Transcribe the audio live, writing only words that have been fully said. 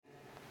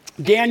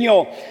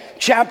Daniel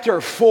chapter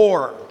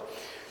 4.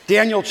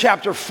 Daniel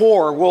chapter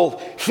 4. We'll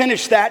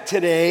finish that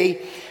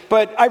today.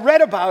 But I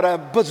read about a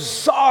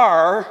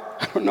bizarre,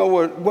 I don't know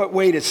what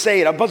way to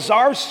say it, a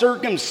bizarre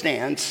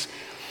circumstance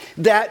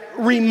that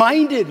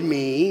reminded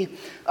me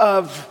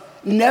of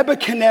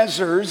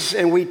Nebuchadnezzar's,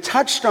 and we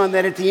touched on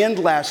that at the end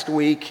last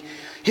week,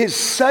 his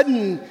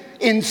sudden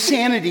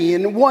insanity.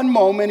 In one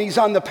moment, he's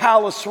on the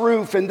palace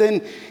roof, and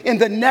then in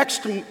the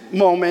next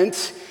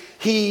moment,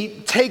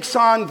 he takes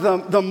on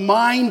the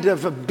mind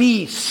of a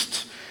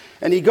beast,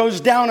 and he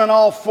goes down on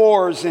all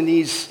fours, and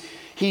he's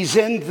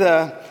in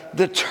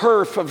the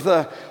turf of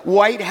the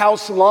White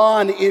House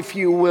lawn, if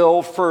you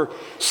will, for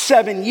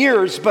 7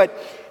 years. But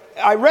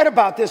I read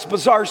about this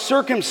bizarre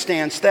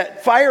circumstance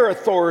that fire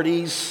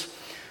authorities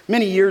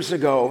many years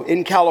ago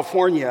in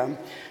California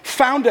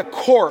found a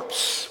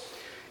corpse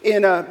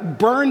in a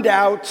burned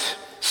out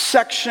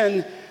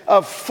section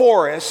of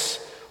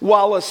forest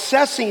while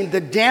assessing the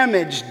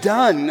damage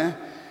done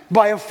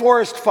by a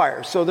forest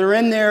fire. So they're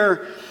in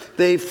there,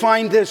 they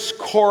find this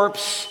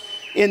corpse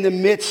in the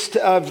midst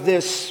of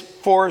this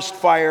forest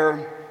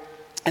fire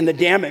and the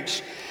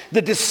damage.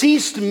 The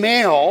deceased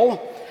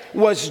male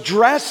was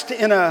dressed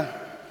in a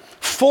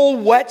full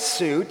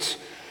wetsuit,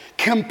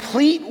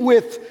 complete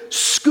with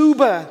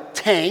scuba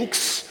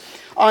tanks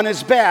on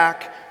his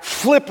back,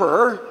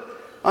 flipper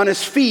on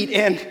his feet,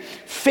 and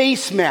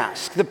face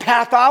mask. The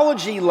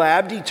pathology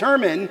lab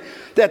determined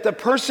that the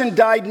person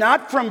died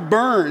not from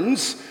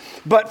burns,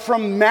 but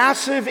from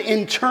massive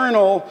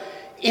internal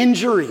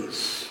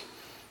injuries.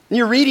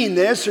 You're reading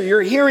this or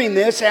you're hearing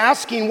this,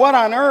 asking what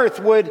on earth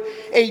would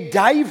a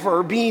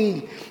diver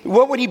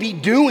what would he be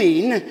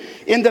doing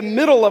in the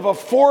middle of a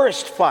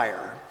forest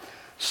fire?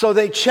 So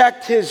they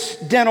checked his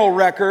dental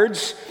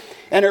records,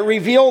 and it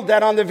revealed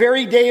that on the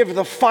very day of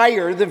the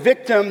fire, the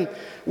victim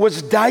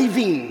was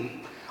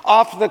diving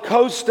off the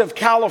coast of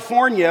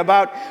California,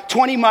 about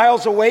 20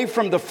 miles away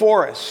from the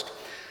forest.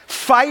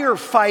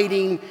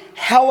 Firefighting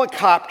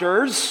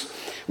helicopters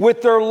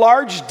with their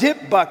large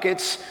dip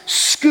buckets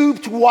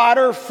scooped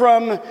water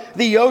from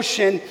the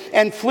ocean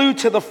and flew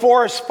to the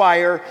forest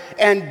fire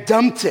and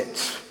dumped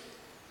it.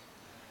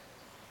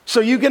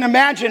 So you can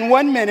imagine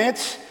 1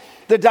 minute,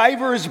 the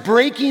diver is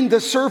breaking the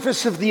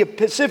surface of the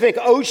Pacific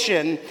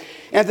Ocean,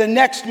 and the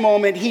next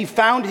moment he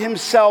found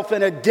himself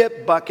in a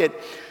dip bucket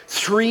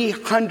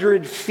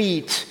 300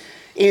 feet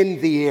in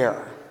the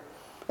air.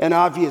 And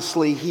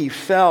obviously he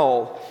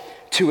fell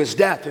to his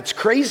death. It's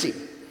crazy.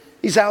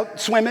 He's out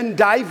swimming,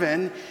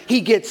 diving.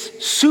 He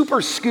gets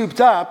super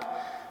scooped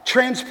up,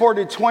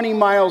 transported 20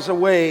 miles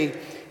away,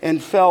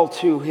 and fell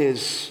to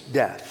his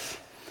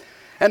death.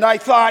 And I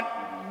thought,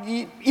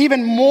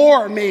 even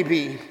more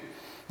maybe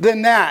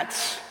than that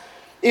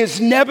is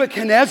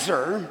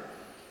Nebuchadnezzar.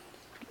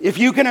 If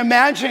you can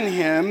imagine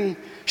him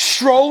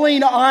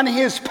strolling on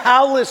his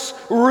palace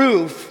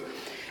roof,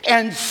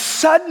 and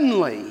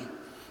suddenly,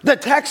 the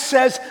text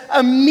says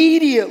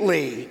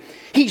immediately,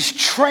 he's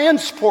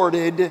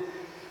transported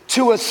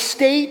to a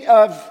state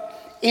of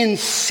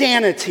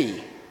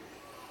insanity.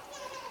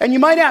 And you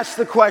might ask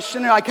the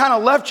question, and I kind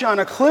of left you on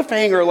a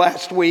cliffhanger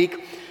last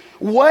week,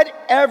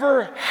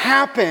 whatever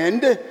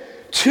happened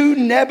to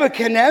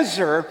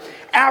Nebuchadnezzar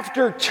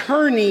after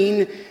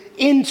turning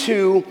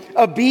into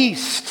a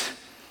beast?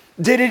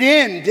 Did it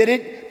end? Did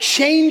it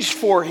change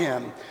for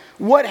him?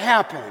 What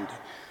happened?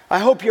 I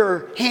hope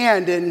your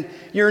hand and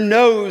your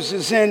nose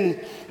is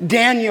in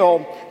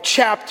Daniel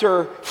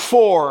chapter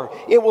 4.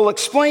 It will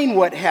explain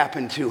what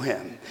happened to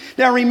him.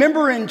 Now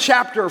remember, in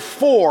chapter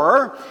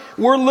 4,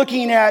 we're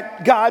looking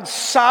at God's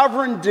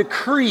sovereign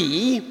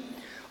decree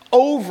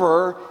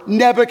over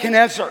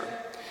Nebuchadnezzar.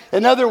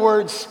 In other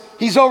words,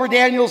 he's over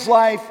Daniel's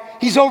life.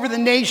 He's over the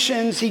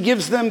nations. He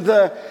gives them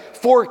the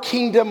 4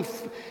 kingdoms,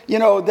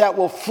 that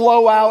will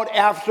flow out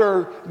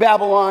after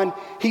Babylon.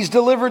 He's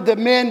delivered the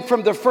men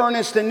from the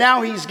furnace, and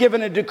now he's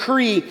given a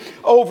decree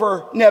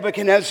over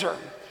Nebuchadnezzar.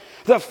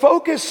 The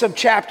focus of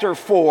chapter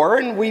 4,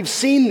 and we've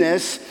seen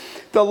this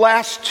the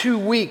last 2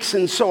 weeks,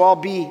 and so I'll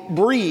be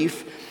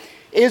brief,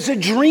 is a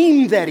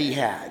dream that he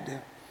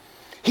had.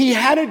 He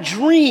had a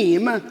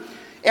dream,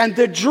 and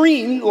the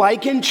dream,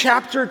 like in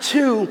chapter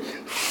 2,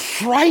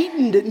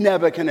 frightened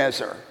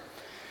Nebuchadnezzar.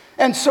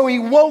 And so he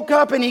woke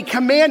up and he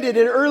commanded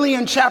it early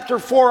in chapter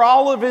 4,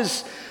 all of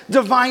his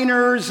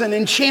diviners and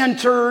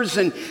enchanters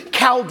and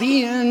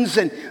Chaldeans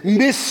and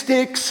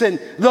mystics and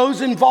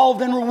those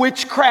involved in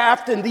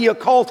witchcraft and the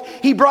occult.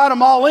 He brought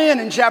them all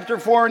in chapter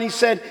 4, and he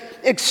said,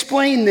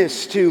 explain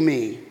this to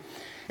me.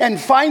 And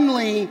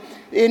finally,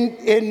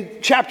 in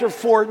chapter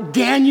 4,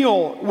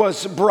 Daniel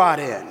was brought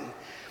in.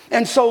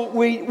 And so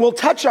we'll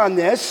touch on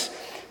this.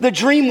 The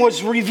dream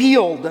was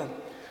revealed.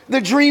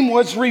 The dream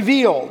was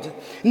revealed.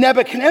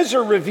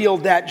 Nebuchadnezzar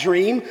revealed that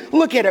dream.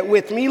 Look at it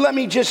with me. Let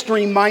me just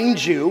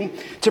remind you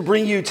to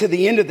bring you to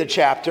the end of the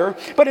chapter.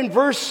 But in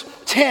verse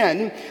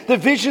 10, the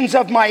visions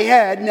of my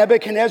head,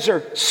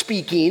 Nebuchadnezzar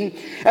speaking,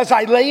 as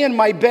I lay in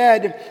my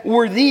bed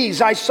were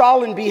these. I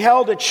saw and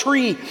beheld a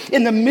tree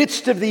in the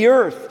midst of the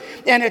earth.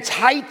 and its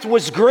height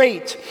was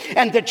great,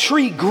 and the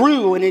tree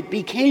grew, and it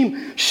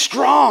became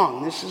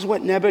strong. This is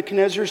what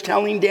Nebuchadnezzar is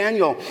telling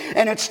Daniel.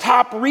 And its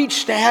top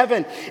reached to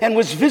heaven and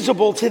was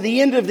visible to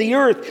the end of the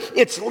earth.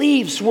 Its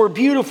leaves were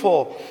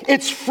beautiful,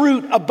 its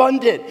fruit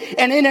abundant,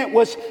 and in it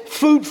was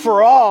food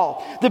for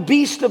all. The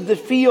beast of the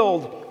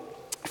field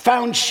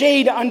found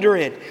shade under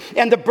it,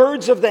 and the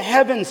birds of the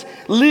heavens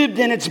lived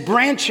in its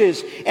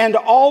branches, and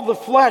all the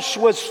flesh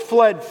was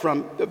fed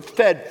from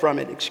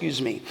it.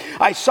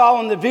 I saw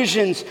in the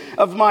visions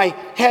of my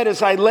head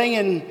as I lay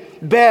in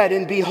bed,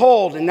 and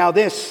behold, and now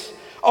this,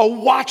 a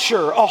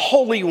watcher, a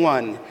holy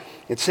one,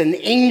 it's an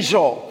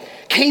angel,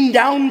 came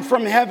down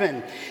from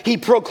heaven. He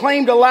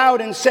proclaimed aloud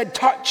and said,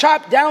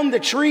 chop down the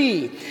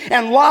tree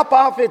and lop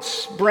off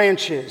its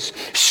branches,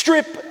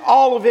 strip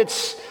all of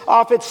its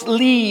off its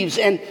leaves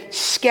and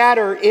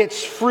scatter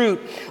its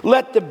fruit.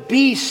 Let the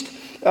beast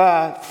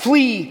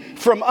flee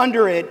from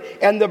under it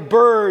and the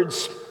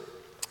birds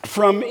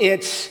from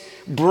its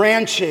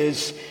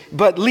branches,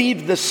 but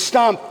leave the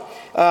stump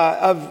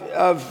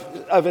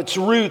of its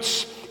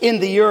roots in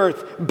the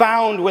earth,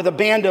 bound with a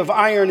band of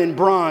iron and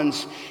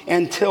bronze,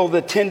 until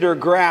the tender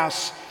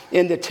grass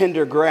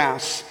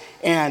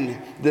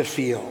and the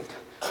field.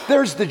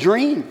 There's the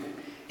dream.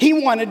 He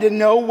wanted to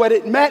know what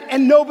it meant,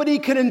 and nobody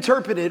could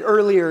interpret it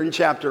earlier in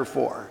chapter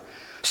 4.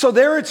 So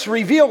there it's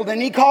revealed,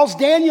 and he calls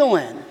Daniel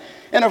in.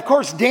 And of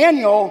course,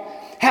 Daniel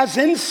has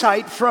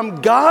insight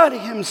from God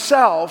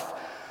himself,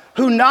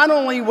 who not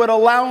only would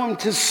allow him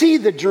to see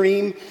the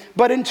dream,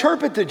 but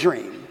interpret the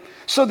dream.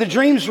 So the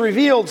dream's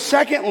revealed.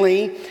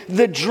 Secondly,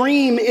 the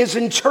dream is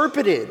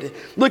interpreted.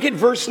 Look at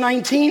verse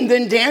 19.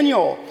 Then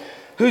Daniel,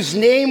 whose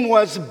name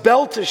was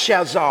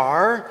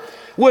Belteshazzar,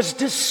 was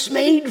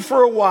dismayed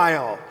for a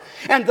while,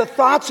 and the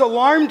thoughts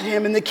alarmed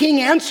him. And the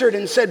king answered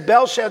and said,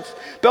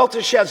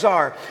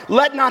 Belteshazzar,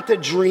 let not the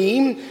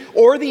dream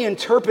or the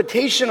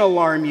interpretation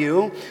alarm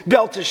you.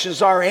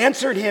 Belteshazzar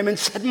answered him and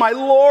said, my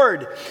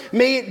lord,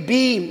 may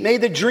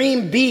the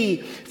dream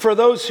be for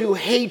those who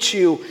hate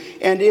you,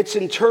 and its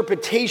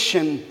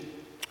interpretation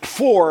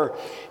for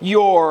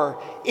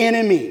your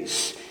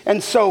enemies.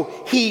 And so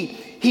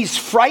he's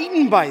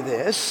frightened by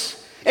this.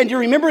 And you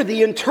remember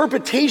the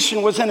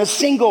interpretation was in a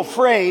single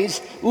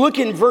phrase. Look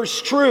in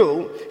verse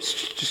 22.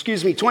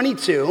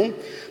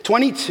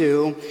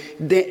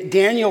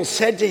 Daniel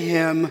said to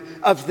him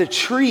of the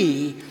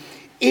tree,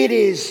 it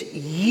is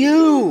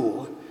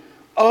you,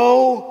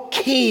 O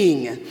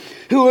king,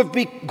 who have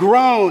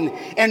grown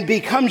and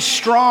become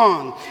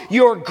strong.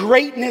 Your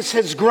greatness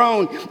has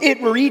grown. It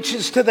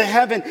reaches to the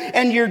heaven,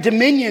 and your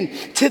dominion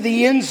to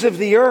the ends of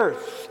the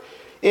earth.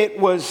 It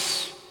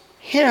was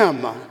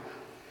him.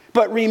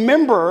 But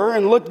remember,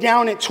 and look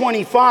down at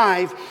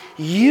 25,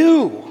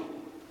 you,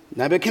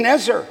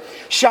 Nebuchadnezzar,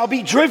 shall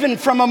be driven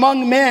from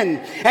among men,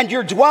 and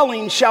your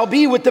dwelling shall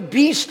be with the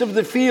beast of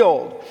the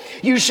field.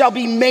 You shall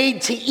be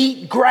made to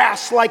eat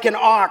grass like an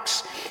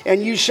ox,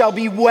 and you shall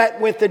be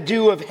wet with the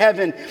dew of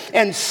heaven,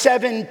 and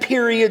 7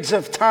 periods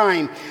of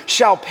time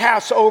shall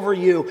pass over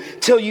you,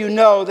 till you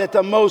know that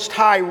the Most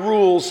High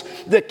rules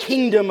the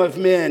kingdom of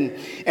men,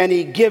 and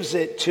he gives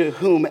it to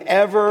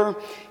whomever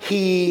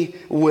he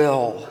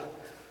will.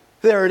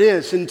 There it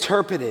is,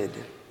 interpreted.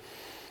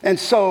 And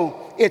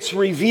so it's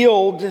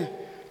revealed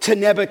to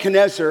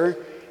Nebuchadnezzar.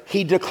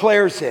 He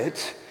declares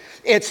it.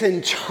 It's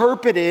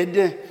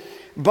interpreted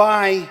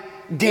by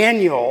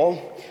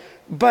Daniel.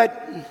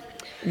 But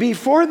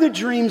before the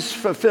dream's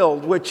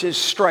fulfilled, which is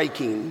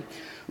striking,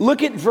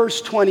 look at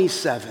verse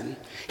 27.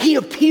 He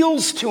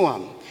appeals to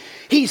him.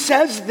 He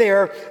says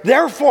there,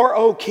 therefore,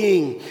 O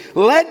king,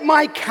 let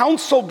my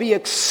counsel be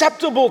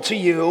acceptable to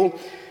you.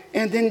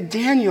 And then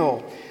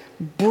Daniel,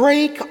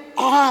 break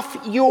off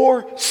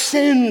your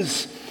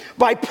sins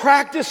by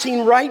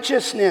practicing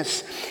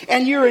righteousness,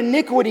 and your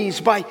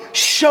iniquities by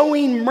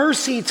showing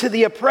mercy to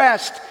the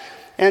oppressed.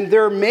 And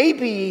there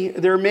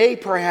may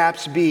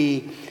perhaps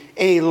be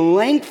a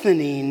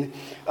lengthening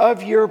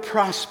of your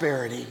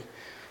prosperity.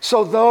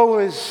 So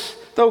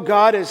though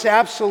God is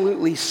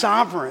absolutely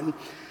sovereign,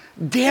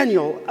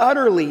 Daniel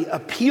utterly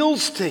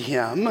appeals to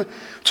him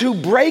to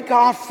break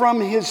off from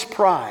his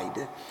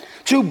pride,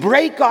 to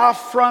break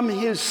off from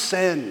his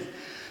sin,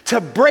 to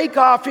break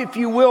off, if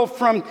you will,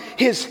 from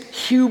his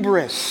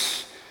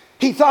hubris.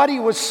 He thought he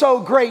was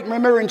so great.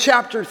 Remember in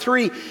chapter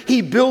 3,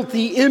 he built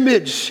the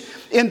image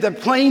in the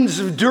plains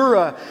of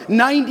Dura,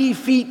 90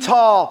 feet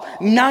tall,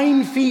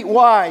 9 feet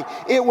wide.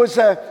 It was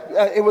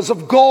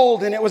of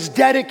gold, and it was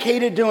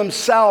dedicated to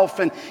himself.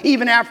 And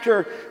even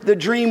after the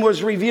dream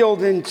was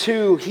revealed in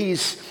 2,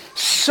 he's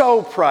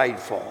so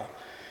prideful.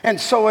 And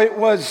so it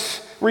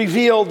was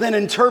revealed and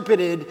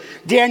interpreted.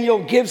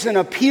 Daniel gives an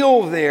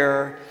appeal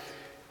there.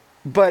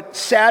 But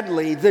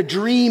sadly, the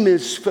dream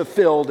is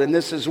fulfilled, and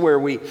this is where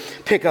we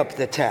pick up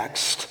the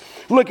text.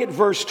 Look at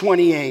verse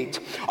 28.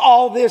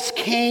 All this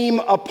came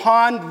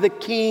upon the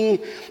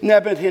king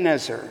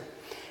Nebuchadnezzar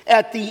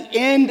at the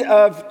end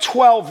of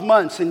 12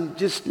 months. And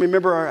just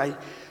remember, I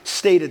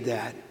stated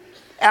that.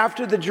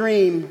 After the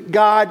dream,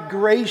 God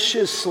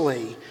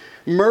graciously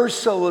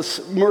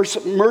mercifully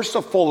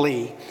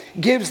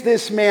gives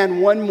this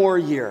man one more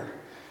year,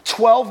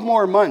 12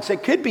 more months.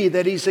 It could be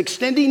that he's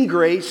extending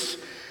grace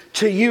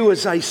to you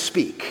as I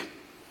speak.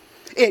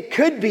 It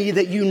could be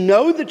that you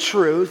know the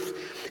truth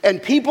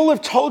and people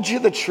have told you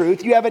the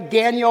truth. You have a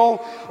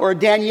Daniel or a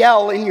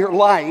Danielle in your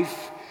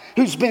life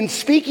who's been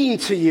speaking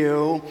to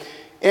you,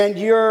 and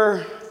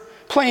you're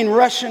playing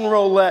Russian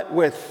roulette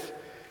with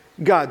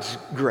God's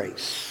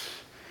grace.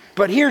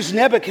 But here's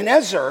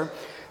Nebuchadnezzar.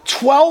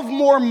 12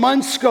 more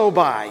months go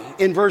by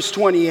in verse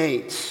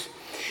 28.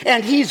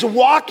 And he's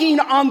walking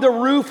on the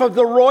roof of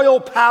the royal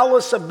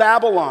palace of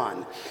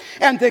Babylon.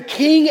 And the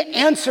king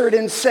answered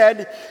and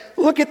said,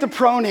 look at the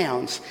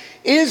pronouns.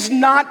 Is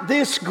not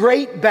this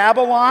great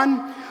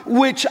Babylon,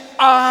 which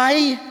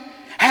I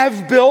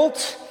have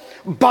built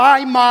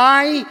by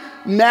my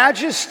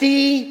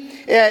majesty,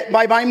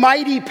 by my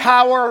mighty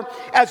power,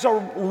 as a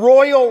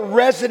royal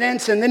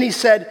residence? And then he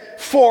said,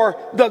 for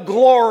the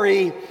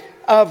glory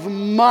of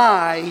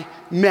my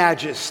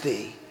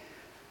majesty.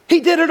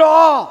 He did it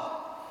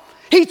all.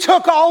 He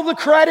took all the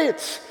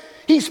credits.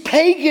 He's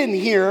pagan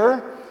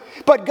here,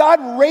 but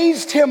God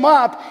raised him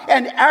up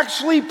and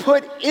actually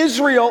put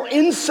Israel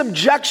in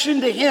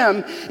subjection to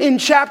him in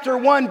chapter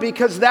 1,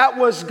 because that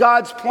was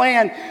God's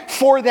plan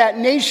for that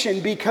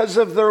nation because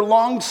of their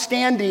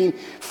long-standing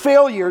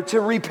failure to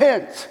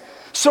repent.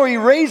 So he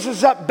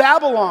raises up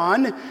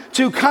Babylon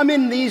to come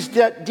in these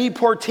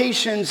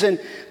deportations and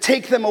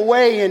take them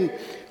away. And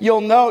you'll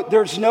note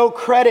there's no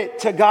credit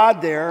to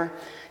God there.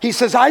 He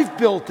says, I've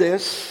built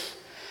this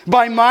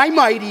by my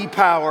mighty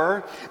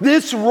power,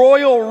 this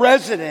royal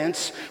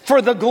residence, for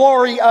the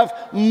glory of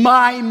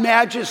my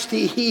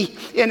majesty. He,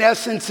 in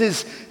essence,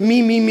 is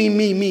me.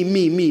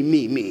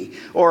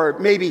 Or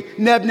maybe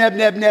Neb.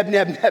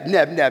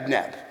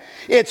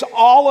 It's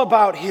all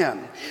about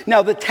him.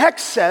 Now, the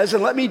text says,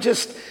 and let me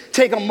just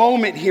take a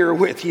moment here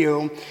with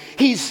you,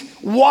 he's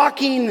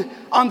walking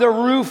on the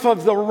roof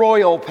of the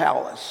royal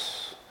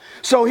palace.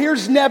 So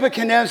here's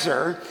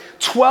Nebuchadnezzar,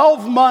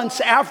 12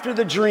 months after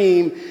the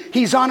dream,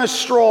 he's on a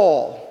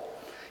stroll.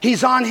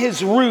 He's on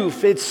his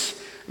roof.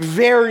 It's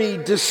very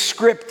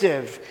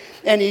descriptive.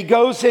 And he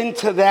goes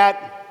into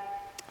that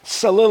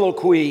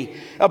soliloquy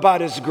about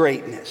his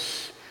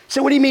greatness.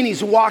 So what do you mean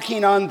he's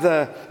walking on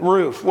the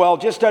roof? Well,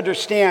 just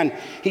understand,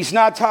 he's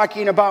not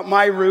talking about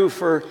my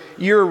roof or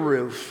your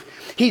roof.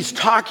 He's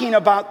talking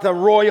about the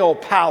royal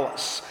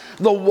palace.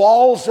 The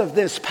walls of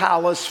this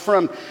palace,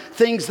 from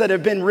things that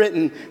have been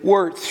written,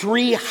 were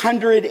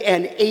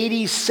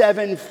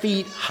 387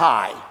 feet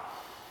high.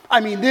 I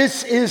mean,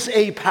 this is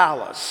a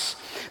palace.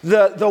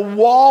 The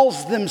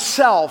walls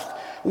themselves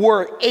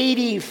were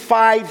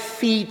 85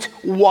 feet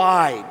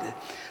wide.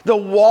 The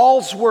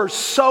walls were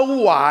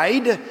so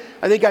wide,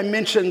 I think I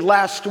mentioned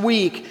last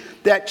week,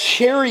 that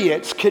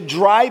chariots could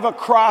drive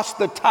across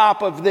the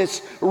top of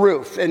this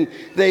roof. And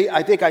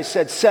I think I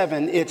said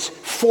 7, it's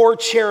 4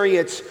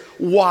 chariots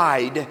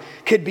wide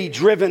could be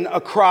driven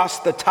across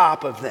the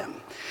top of them.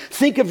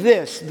 Think of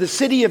this, the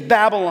city of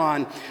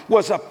Babylon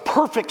was a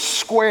perfect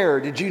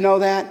square. Did you know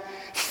that?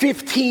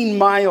 15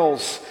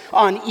 miles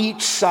on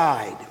each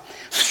side.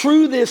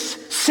 Through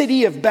this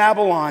city of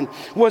Babylon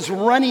was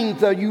running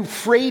the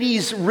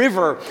Euphrates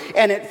River,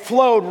 and it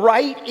flowed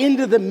right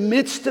into the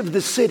midst of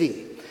the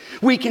city.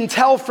 We can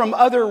tell from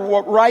other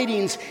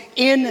writings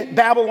in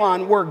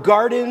Babylon were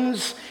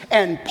gardens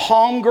and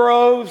palm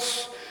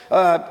groves,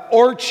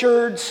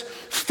 orchards,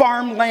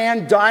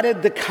 farmland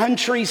dotted the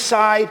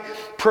countryside,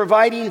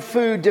 providing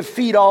food to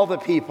feed all the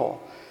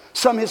people.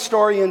 Some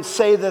historians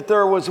say that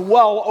there was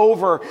well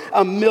over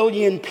 1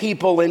 million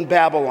people in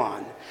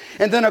Babylon.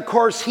 And then, of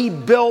course, he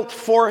built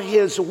for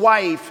his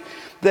wife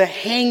the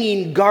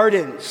Hanging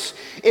Gardens.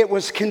 It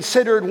was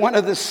considered one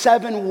of the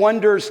 7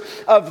 wonders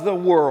of the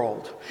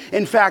world.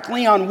 In fact,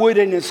 Leon Wood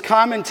in his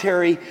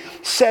commentary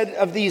said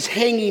of these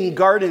Hanging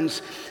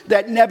Gardens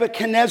that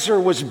Nebuchadnezzar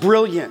was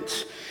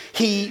brilliant.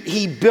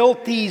 He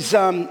built these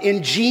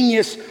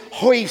ingenious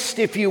hoists,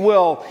 if you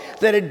will,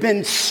 that had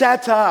been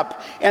set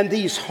up, and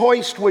these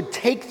hoists would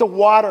take the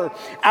water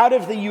out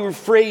of the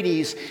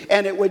Euphrates,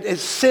 and it would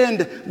send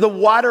the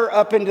water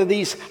up into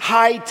these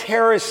high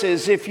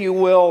terraces, if you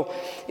will,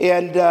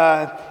 and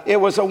it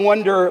was a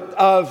wonder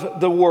of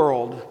the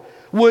world.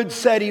 Wood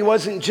said he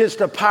wasn't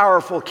just a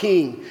powerful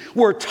king.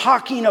 We're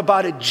talking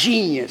about a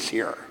genius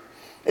here.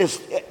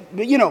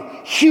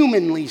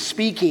 Humanly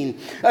speaking,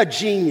 a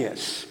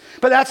genius.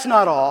 But that's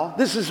not all.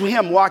 This is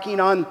him walking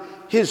on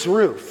his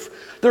roof.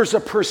 There's a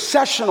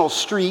processional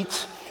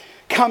street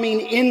coming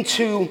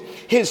into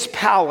his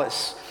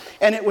palace,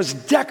 and it was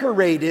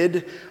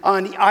decorated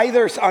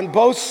on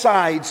both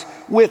sides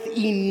with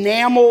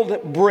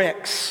enameled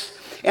bricks.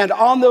 And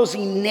on those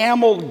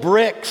enameled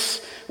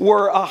bricks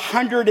were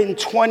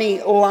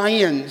 120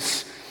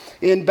 lions.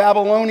 In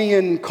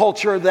Babylonian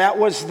culture, that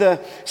was the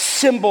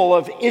symbol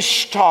of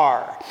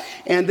Ishtar.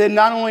 And then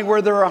not only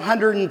were there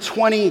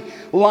 120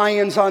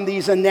 lions on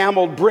these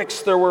enameled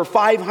bricks, there were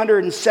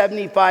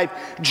 575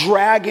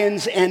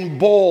 dragons and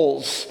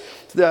bulls,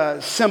 the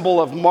symbol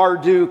of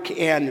Marduk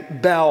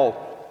and Bel.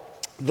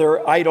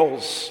 their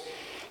idols.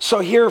 So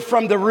here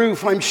from the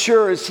roof, I'm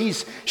sure as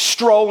he's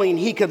strolling,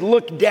 he could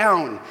look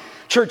down.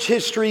 Church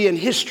history and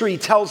history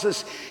tells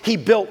us he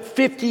built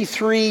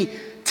 53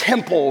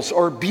 temples,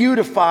 or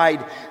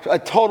beautified, a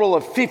total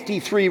of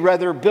 53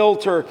 rather,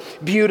 built or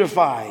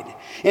beautified.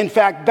 In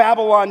fact,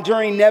 Babylon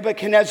during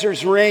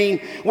Nebuchadnezzar's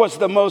reign was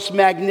the most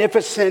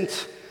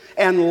magnificent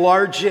and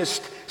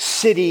largest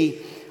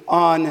city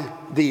on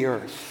the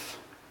earth.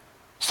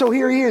 So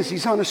here he is,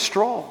 he's on a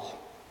stroll.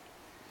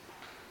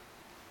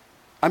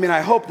 I mean,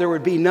 I hope there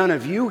would be none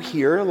of you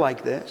here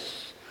like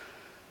this.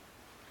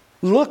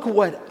 Look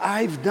what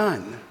I've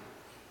done.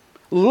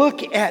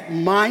 Look at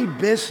my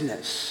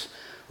business.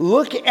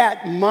 Look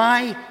at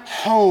my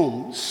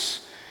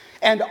homes.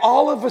 And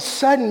all of a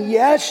sudden,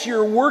 yes,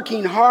 you're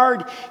working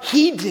hard.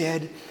 He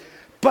did,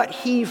 but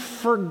he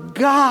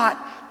forgot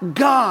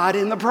God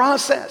in the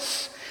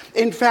process.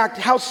 In fact,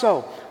 how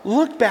so?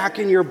 Look back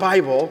in your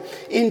Bible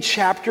in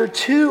chapter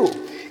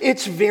 2.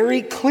 It's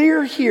very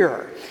clear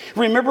here.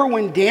 Remember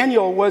when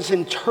Daniel was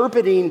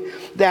interpreting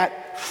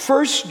that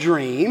first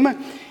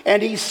dream,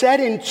 and he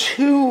said in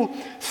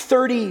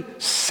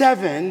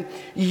 2:37,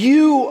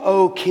 "You,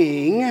 O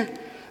king,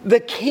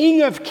 the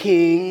King of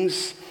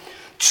kings,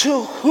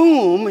 to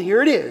whom,"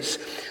 here it is,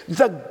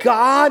 "the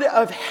God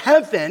of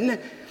heaven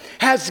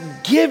has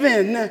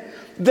given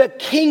the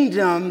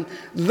kingdom,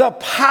 the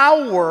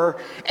power,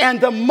 and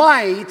the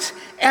might,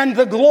 and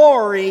the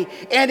glory,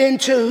 and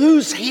into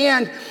whose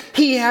hand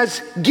he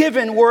has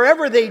given,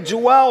 wherever they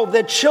dwell,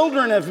 the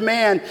children of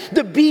man,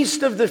 the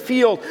beasts of the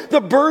field, the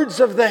birds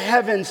of the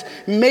heavens,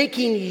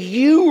 making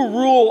you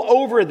rule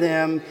over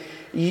them.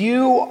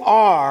 You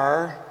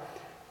are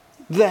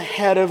the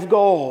head of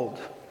gold."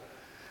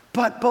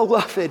 But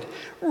beloved,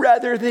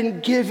 rather than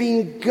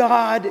giving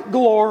God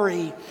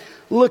glory,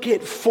 look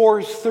at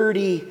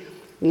 4:30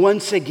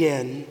 once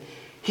again.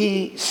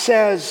 He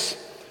says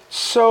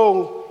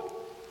so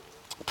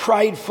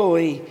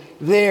pridefully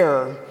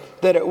there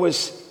that it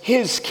was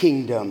his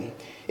kingdom.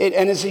 And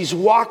as he's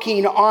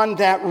walking on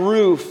that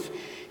roof,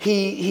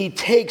 he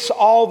takes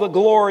all the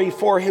glory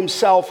for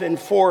himself in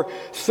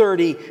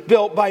 4:30,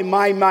 "built by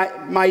my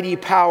mighty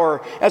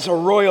power as a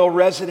royal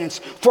residence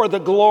for the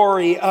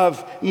glory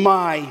of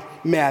my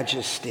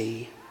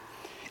majesty."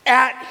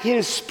 At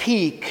his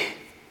peak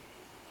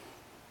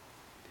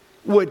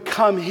would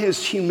come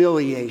his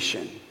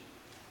humiliation.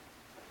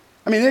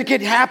 I mean, it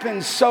could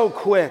happen so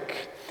quick.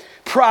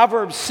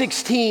 Proverbs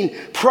 16,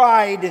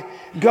 pride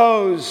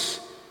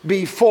goes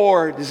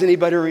before, does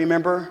anybody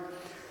remember?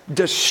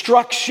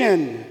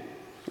 Destruction,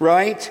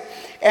 right?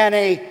 And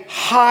a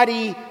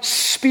haughty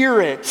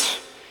spirit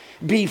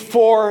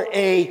before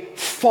a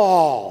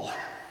fall.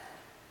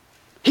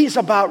 He's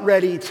about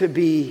ready to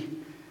be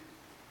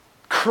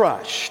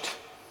crushed.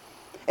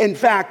 In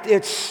fact,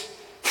 it's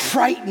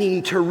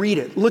frightening to read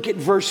it. Look at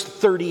verse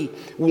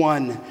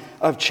 31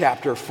 of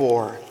chapter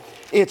 4.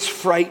 It's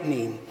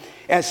frightening.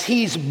 As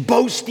he's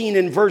boasting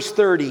in verse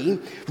 30,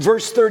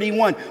 verse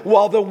 31,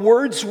 while the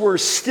words were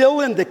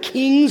still in the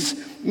king's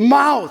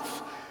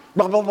mouth,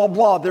 blah, blah, blah,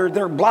 blah,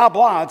 they're blah,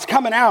 blah, it's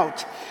coming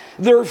out.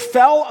 There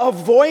fell a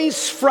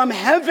voice from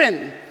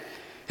heaven.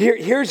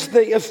 Here's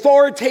the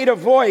authoritative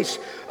voice.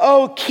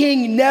 "O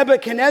King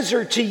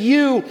Nebuchadnezzar, to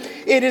you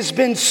it has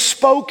been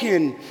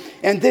spoken."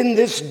 And then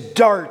this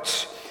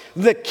dart,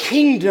 "The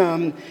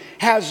kingdom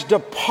has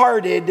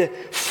departed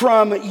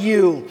from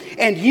you.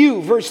 And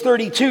you," verse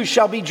 32,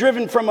 "shall be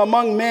driven from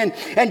among men,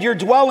 and your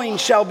dwelling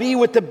shall be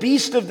with the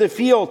beast of the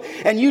field,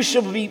 and you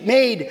shall be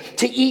made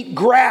to eat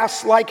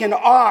grass like an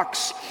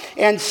ox.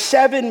 And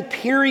 7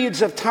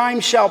 periods of time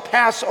shall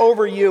pass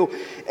over you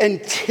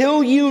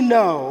until you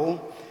know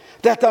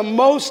that the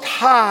Most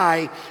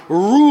High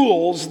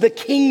rules the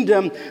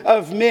kingdom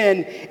of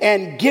men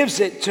and gives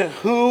it to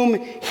whom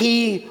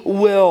he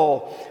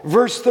will."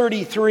 Verse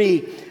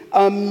 33,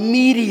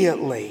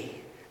 immediately,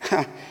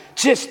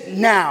 just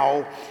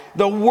now,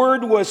 the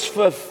word was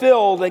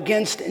fulfilled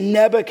against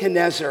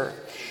Nebuchadnezzar.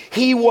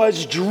 He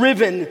was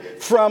driven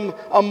from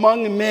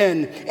among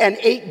men and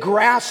ate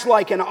grass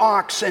like an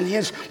ox, and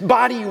his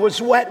body was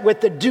wet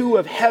with the dew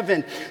of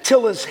heaven,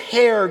 till his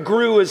hair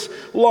grew as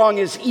long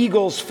as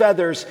eagle's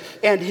feathers,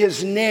 and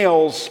his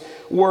nails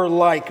were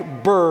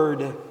like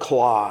bird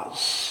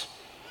claws.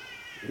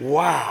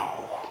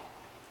 Wow.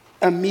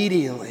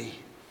 Immediately,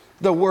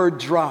 the word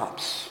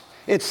drops.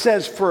 It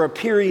says for a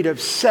period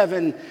of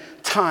 7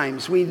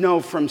 times. We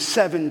know from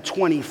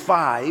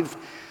 725,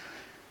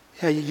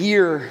 a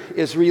year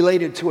is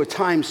related to a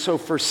time. So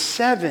for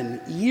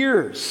 7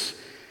 years,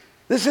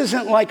 this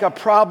isn't like a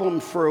problem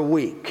for a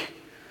week.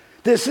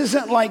 This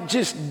isn't like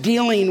just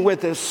dealing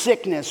with a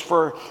sickness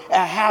for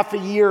a half a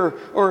year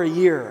or a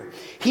year.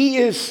 He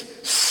is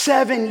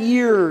 7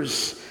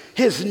 years,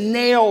 his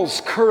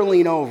nails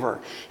curling over,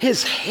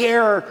 his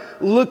hair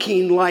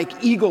looking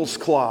like eagle's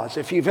claws.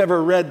 If you've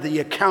ever read the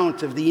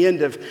account of the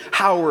end of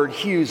Howard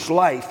Hughes'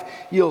 life,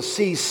 you'll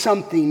see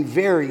something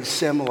very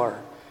similar.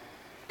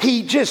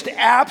 He just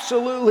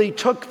absolutely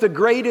took the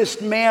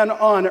greatest man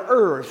on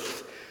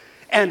earth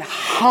and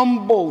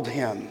humbled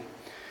him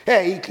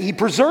Hey, he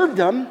preserved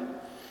them.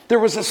 There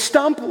was a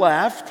stump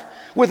left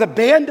with a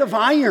band of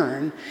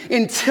iron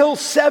until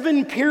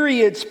 7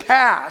 periods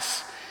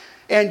pass.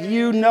 And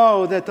you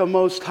know that the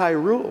Most High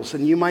rules.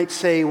 And you might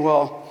say,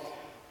 well,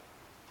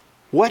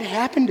 what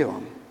happened to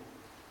him?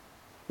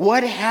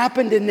 What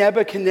happened to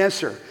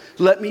Nebuchadnezzar?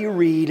 Let me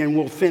read and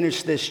we'll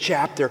finish this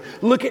chapter.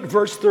 Look at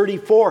verse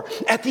 34.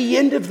 At the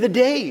end of the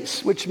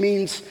days, which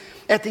means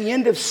at the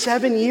end of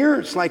 7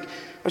 years. Like, I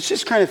was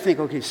just trying to think,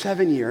 okay,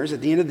 7 years,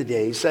 at the end of the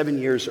days, 7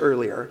 years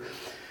earlier.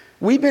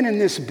 We've been in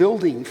this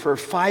building for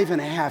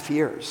 5.5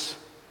 years.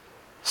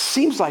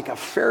 Seems like a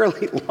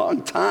fairly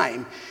long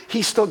time.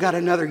 He's still got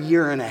another 1.5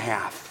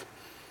 years.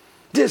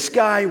 This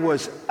guy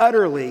was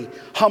utterly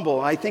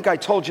humble. I think I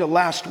told you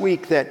last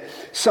week that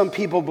some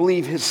people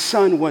believe his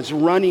son was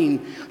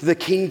running the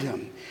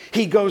kingdom.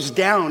 He goes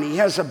down. He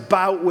has a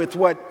bout with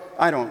what,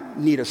 I don't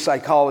need a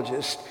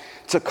psychologist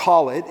to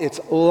call it.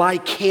 It's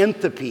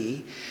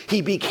lycanthropy.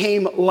 He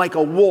became like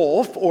a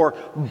wolf, or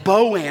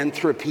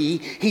boanthropy.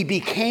 He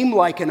became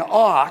like an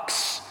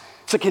ox.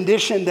 It's a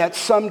condition that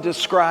some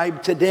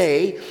describe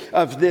today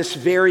of this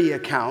very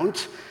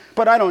account.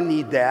 But I don't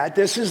need that.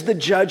 This is the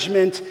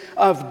judgment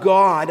of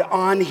God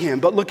on him.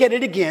 But look at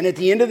it again. At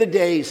the end of the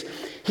days,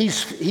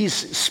 he's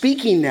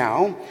speaking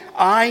now.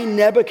 I,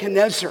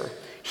 Nebuchadnezzar,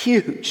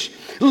 huge,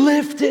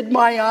 lifted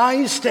my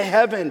eyes to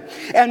heaven,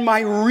 and my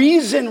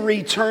reason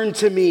returned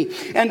to me.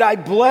 And I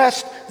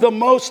blessed the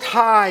Most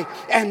High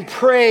and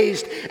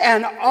praised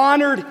and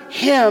honored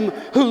him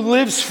who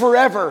lives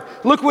forever.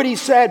 Look what he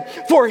said.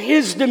 For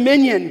his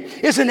dominion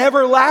is an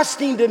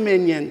everlasting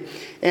dominion,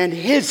 and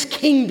his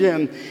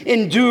kingdom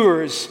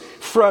endures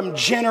from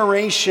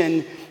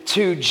generation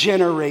to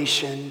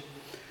generation.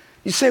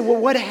 You say, well,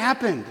 what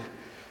happened?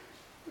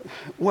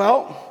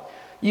 Well,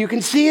 you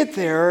can see it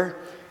there.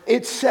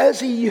 It says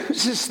he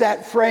uses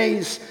that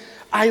phrase,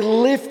 I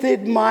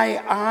lifted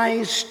my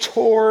eyes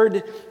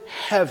toward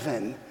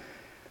heaven.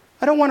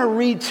 I don't want to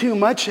read too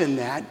much in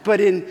that, but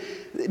in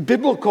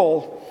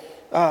biblical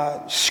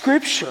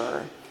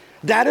scripture,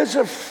 that is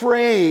a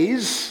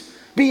phrase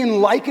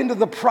being likened to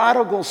the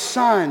prodigal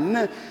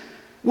son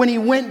when he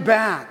went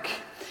back.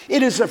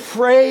 It is a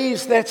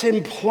phrase that's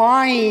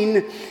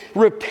implying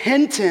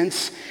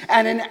repentance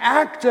and an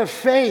act of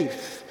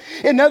faith.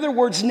 In other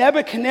words,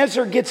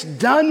 Nebuchadnezzar gets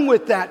done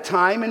with that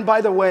time. And by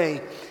the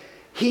way,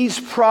 he's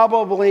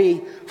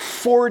probably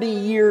 40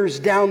 years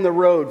down the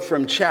road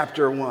from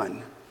chapter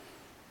 1.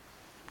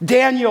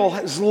 Daniel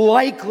has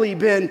likely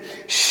been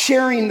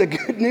sharing the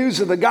good news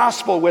of the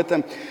gospel with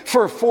them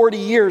for 40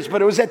 years,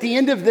 but it was at the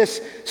end of this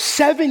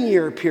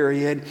 7-year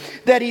period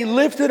that he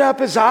lifted up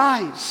his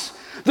eyes.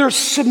 There's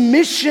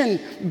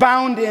submission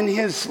bound in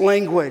his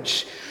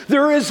language.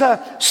 There is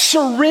a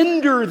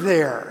surrender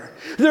there.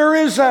 There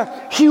is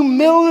a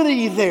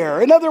humility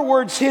there. In other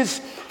words, his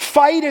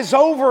fight is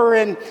over,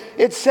 and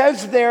it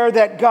says there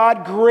that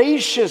God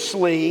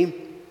graciously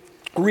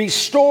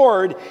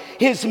restored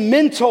his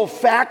mental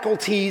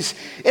faculties,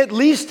 at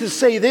least to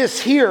say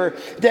this here,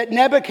 that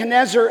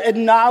Nebuchadnezzar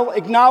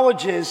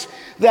acknowledges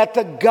that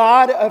the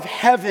God of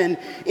heaven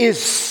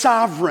is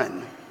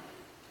sovereign.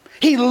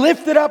 He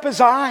lifted up his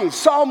eyes.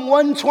 Psalm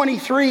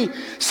 123,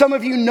 some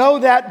of you know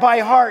that by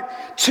heart.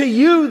 To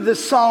you, the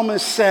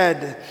psalmist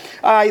said,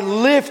 I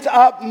lift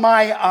up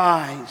my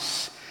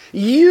eyes.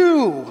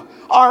 You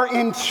are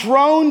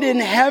enthroned in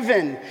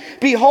heaven.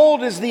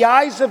 Behold, as the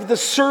eyes of the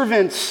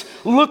servants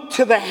look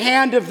to the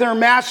hand of their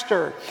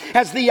master,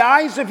 as the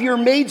eyes of your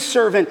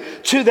maidservant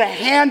to the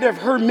hand of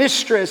her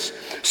mistress,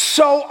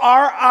 so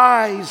our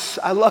eyes,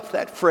 I love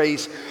that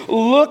phrase,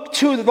 look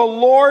to the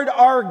Lord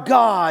our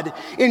God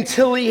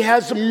until he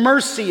has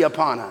mercy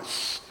upon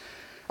us.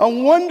 A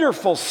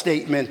wonderful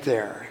statement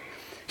there.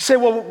 You say,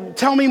 well,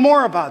 tell me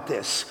more about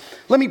this.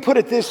 Let me put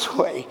it this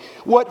way.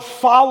 What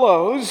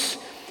follows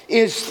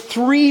is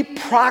 3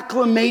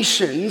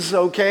 proclamations,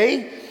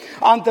 okay,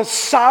 on the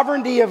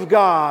sovereignty of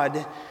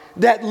God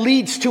that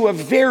leads to a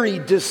very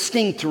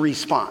distinct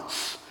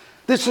response.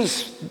 This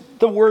is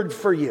the word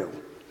for you,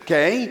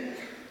 okay?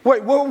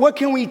 What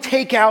can we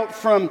take out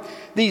from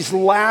these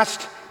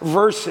last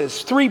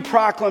verses? 3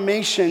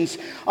 proclamations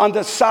on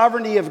the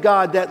sovereignty of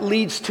God that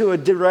leads to a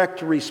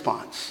direct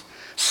response.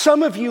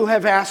 Some of you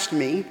have asked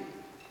me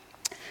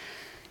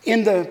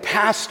in the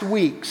past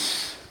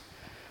weeks,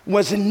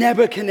 was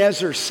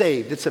Nebuchadnezzar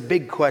saved? It's a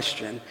big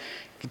question.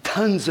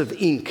 Tons of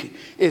ink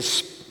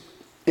is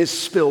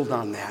spilled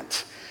on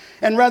that.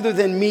 And rather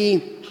than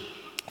me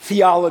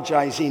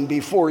theologizing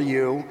before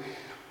you,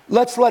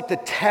 let's let the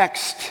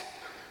text,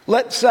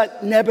 let's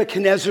let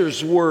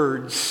Nebuchadnezzar's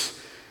words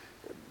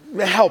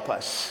help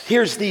us.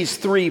 Here's these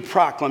 3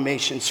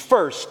 proclamations.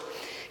 First,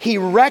 he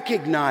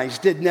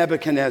recognized, did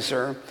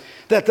Nebuchadnezzar,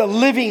 that the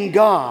living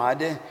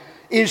God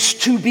is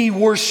to be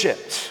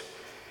worshiped.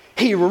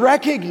 He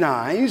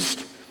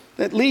recognized,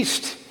 at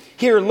least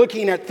here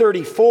looking at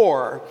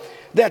 34,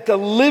 that the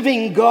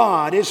living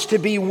God is to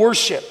be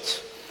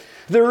worshiped.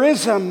 There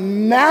is a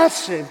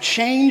massive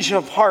change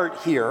of heart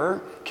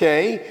here,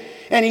 okay?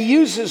 And he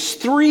uses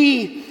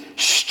 3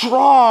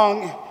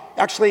 strong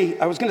actually,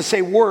 I was going to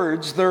say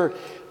words, they're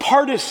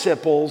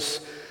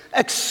participles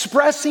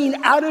expressing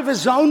out of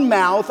his own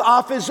mouth,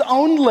 off his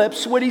own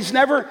lips, what he's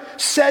never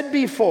said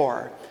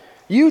before.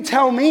 You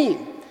tell me.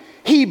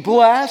 He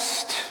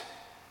blessed,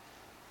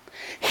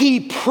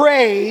 he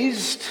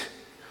praised,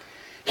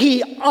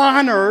 he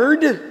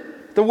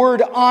honored. The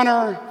word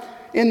honor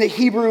in the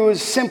Hebrew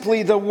is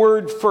simply the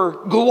word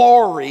for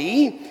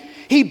glory.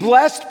 He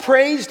blessed,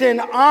 praised,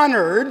 and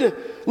honored.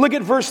 Look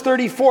at verse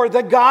 34,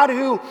 the God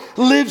who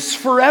lives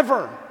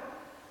forever.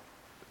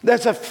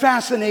 That's a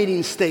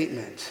fascinating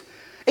statement.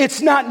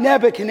 It's not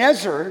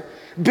Nebuchadnezzar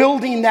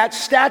building that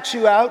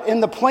statue out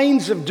in the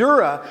plains of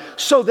Dura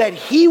so that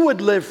he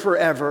would live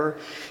forever.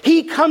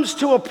 He comes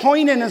to a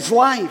point in his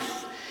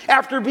life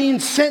after being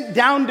sent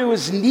down to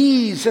his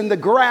knees in the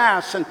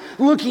grass and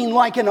looking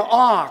like an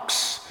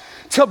ox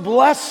to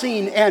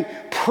blessing and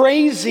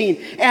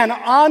praising and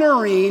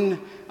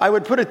honoring, I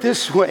would put it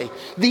this way,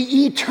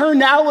 the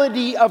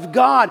eternality of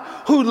God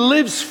who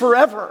lives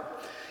forever.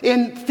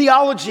 In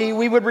theology,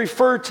 we would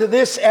refer to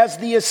this as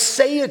the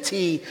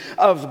aseity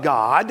of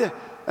God.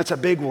 That's a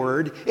big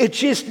word. It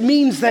just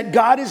means that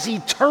God is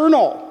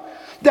eternal.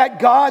 That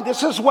God,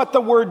 this is what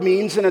the word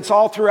means, and it's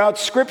all throughout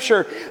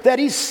Scripture, that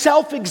he's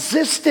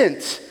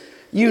self-existent.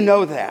 You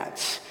know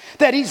that.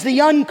 That he's the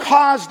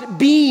uncaused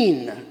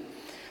being.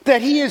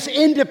 That he is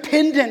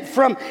independent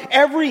from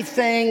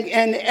everything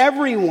and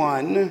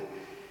everyone,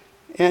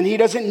 and he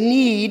doesn't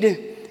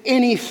need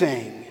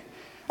anything.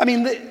 I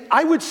mean,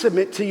 I would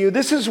submit to you,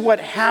 this is what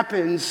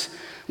happens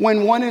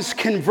when one is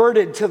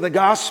converted to the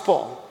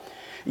gospel.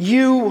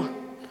 You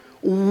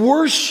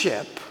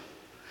worship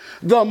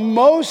the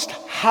most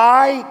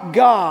high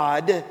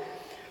God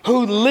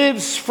who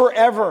lives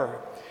forever.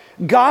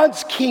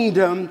 God's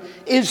kingdom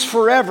is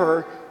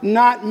forever,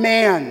 not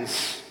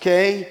man's,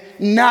 okay?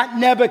 Not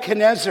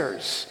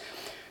Nebuchadnezzar's.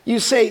 You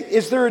say,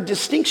 is there a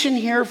distinction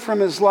here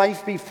from his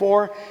life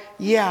before?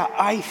 Yeah,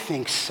 I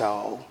think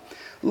so.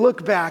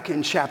 Look back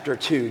in chapter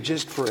 2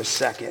 just for a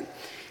second.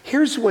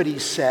 Here's what he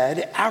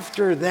said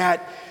after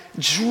that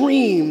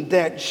dream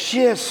that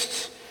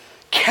just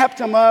kept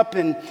him up,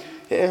 and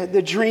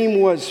the dream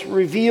was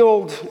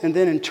revealed and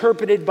then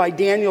interpreted by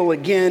Daniel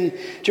again. Do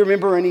you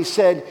remember? And he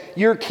said,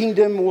 your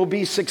kingdom will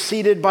be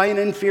succeeded by an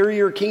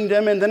inferior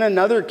kingdom, and then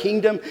another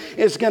kingdom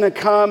is going to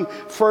come.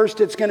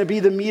 First, it's going to be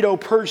the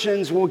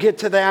Medo-Persians. We'll get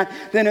to that.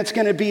 Then it's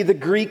going to be the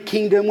Greek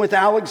kingdom with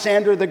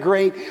Alexander the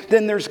Great.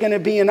 Then there's going to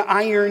be an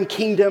iron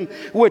kingdom,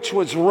 which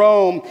was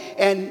Rome.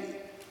 And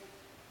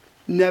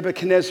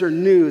Nebuchadnezzar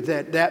knew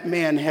that that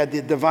man had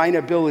the divine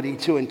ability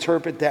to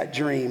interpret that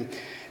dream.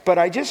 But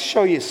I just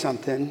show you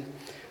something.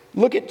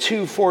 Look at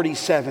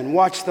 2:47.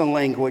 Watch the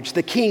language.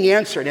 The king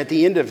answered at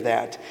the end of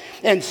that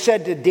and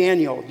said to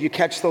Daniel, you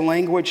catch the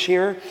language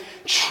here?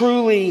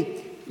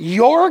 Truly,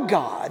 your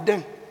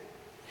God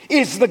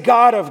is the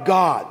God of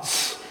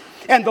gods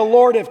and the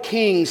Lord of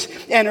kings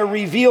and a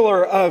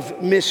revealer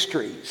of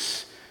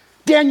mysteries.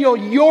 Daniel,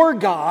 your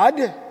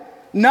God,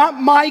 not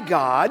my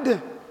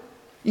God,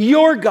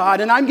 your God,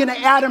 and I'm going to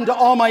add him to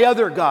all my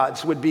other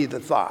gods would be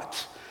the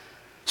thought.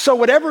 So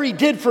whatever he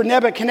did for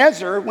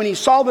Nebuchadnezzar, when he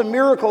saw the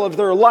miracle of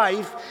their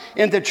life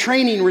and the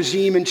training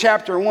regime in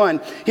chapter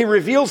 1, he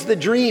reveals the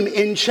dream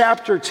in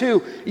chapter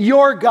 2.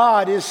 Your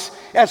God is,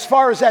 as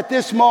far as at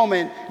this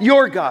moment,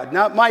 your God,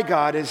 not my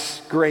God,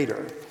 is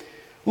greater.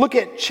 Look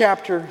at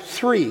chapter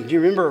 3. Do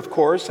you remember, of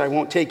course, I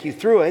won't take you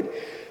through it,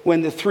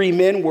 when the three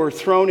men were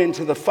thrown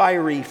into the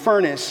fiery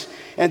furnace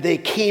and they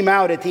came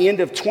out at the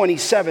end of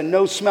 27.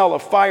 No smell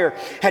of fire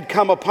had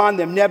come upon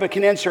them.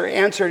 Nebuchadnezzar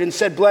answered and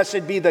said,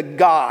 blessed be the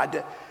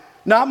God,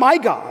 not my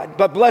God,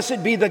 but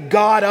blessed be the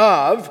God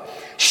of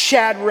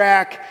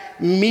Shadrach,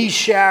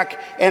 Meshach,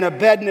 and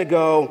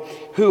Abednego,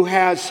 who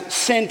has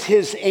sent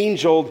his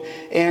angel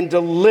and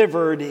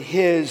delivered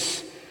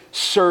his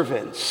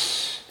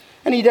servants.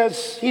 And he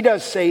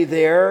does say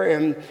there,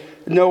 and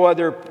no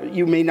other,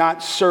 you may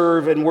not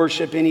serve and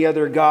worship any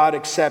other God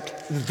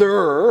except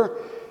their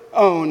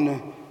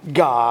own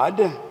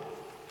God.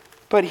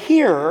 But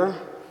here,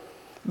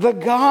 the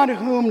God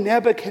whom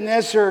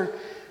Nebuchadnezzar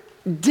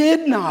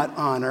did not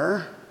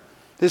honor,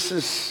 this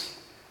is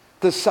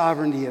the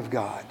sovereignty of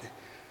God.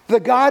 The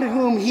God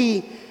whom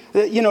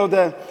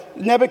the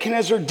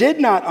Nebuchadnezzar did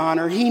not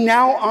honor, he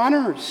now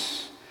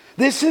honors.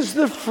 This is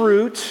the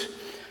fruit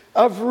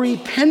of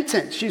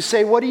repentance. You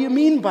say, what do you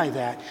mean by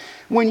that?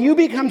 When you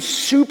become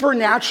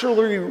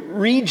supernaturally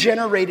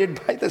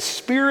regenerated by the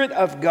Spirit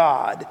of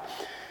God,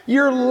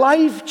 your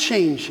life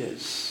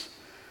changes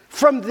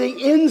from the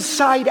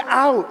inside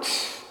out.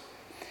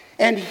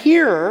 And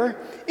here,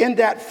 in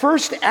that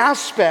first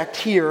aspect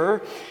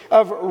here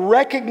of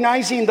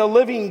recognizing the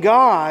living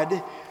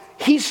God,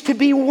 he's to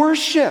be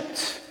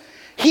worshiped.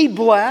 He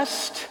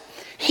blessed,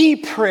 he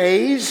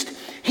praised,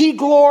 he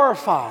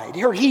glorified,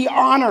 or he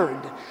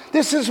honored.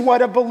 This is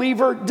what a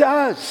believer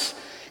does.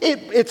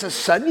 It's a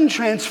sudden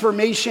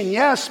transformation,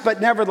 yes,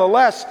 but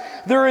nevertheless,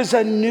 there is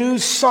a new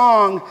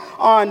song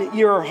on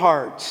your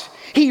heart.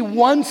 He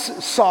once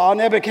saw,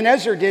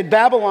 Nebuchadnezzar did,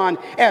 Babylon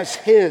as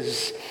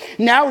his.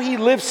 Now he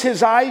lifts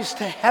his eyes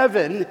to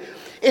heaven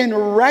in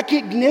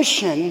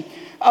recognition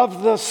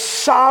of the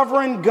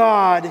sovereign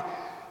God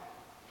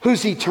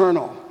who's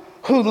eternal,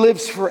 who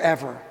lives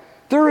forever.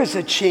 There is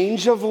a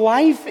change of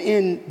life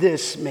in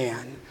this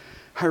man.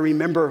 I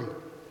remember,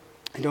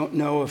 I don't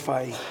know if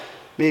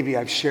maybe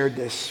I've shared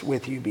this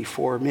with you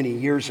before, many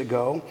years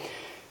ago.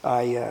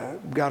 I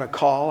got a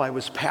call. I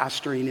was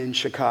pastoring in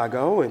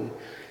Chicago, and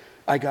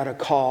I got a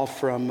call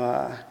from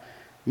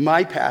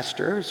my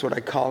pastor, is what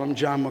I call him,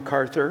 John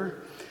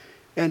MacArthur.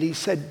 And he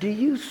said, do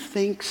you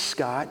think,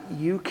 Scott,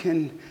 you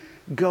can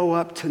go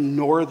up to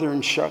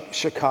northern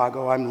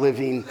Chicago? I'm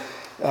living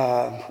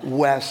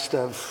west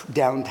of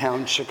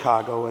downtown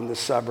Chicago in the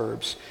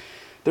suburbs.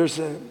 There's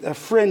a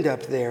friend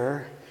up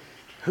there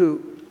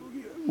who,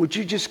 would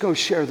you just go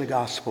share the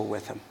gospel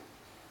with him?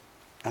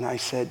 And I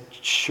said,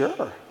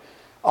 sure,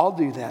 I'll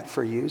do that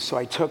for you. So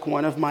I took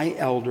one of my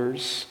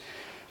elders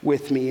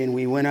with me, and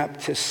we went up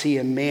to see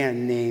a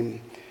man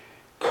named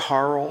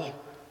Carl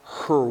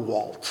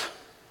Herwalt.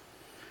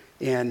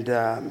 And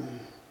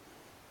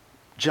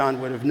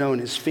John would have known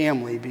his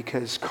family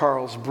because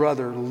Carl's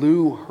brother,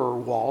 Lou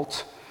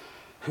Herwalt,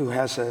 who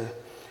has a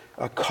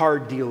car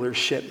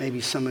dealership,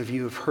 maybe some of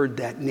you have heard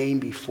that name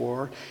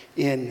before,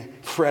 in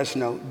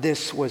Fresno.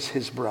 This was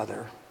his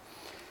brother.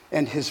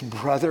 And his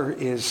brother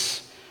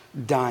is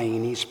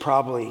dying. He's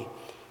probably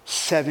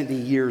 70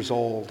 years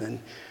old. And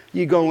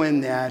you go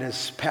in that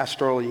as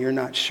pastoral, you're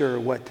not sure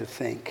what to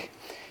think.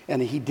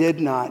 And he did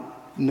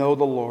not know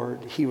the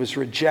Lord. He was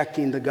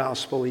rejecting the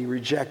gospel. He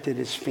rejected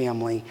his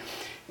family.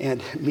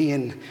 And me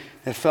and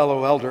a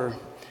fellow elder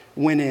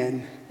went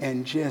in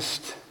and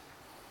just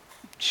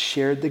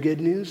shared the good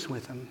news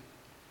with him.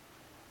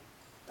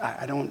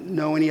 I don't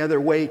know any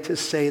other way to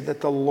say that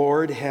the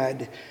Lord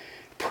had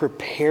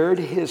prepared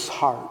his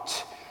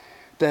heart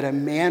that a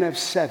man of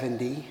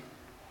 70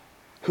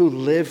 who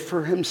lived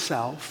for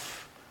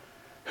himself,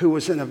 who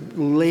was in a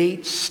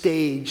late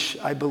stage,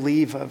 I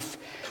believe, of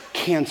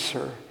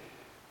cancer,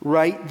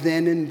 right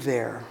then and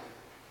there,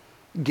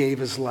 gave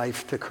his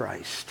life to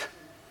Christ.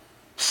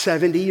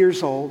 70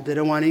 years old,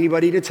 didn't want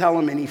anybody to tell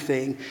him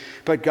anything,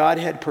 but God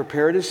had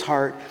prepared his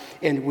heart,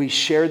 and we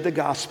shared the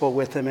gospel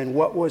with him. And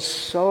what was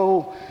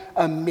so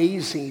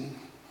amazing,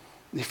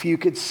 if you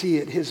could see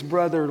it, his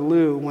brother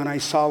Lou, when I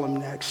saw him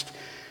next,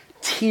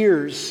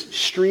 tears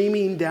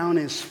streaming down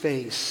his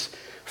face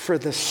for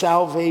the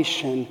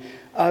salvation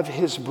of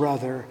his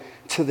brother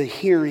to the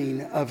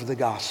hearing of the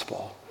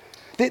gospel.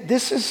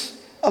 This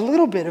is a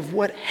little bit of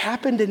what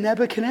happened to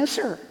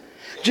Nebuchadnezzar.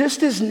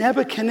 Just as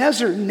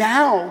Nebuchadnezzar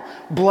now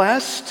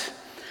blessed,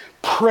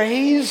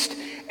 praised,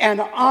 and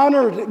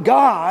honored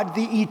God,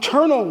 the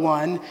eternal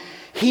one,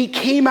 he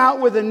came out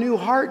with a new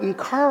heart, and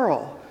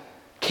Carl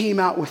came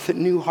out with a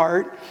new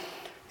heart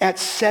at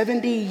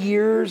 70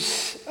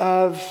 years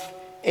of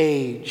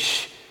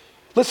age.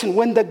 Listen,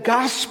 when the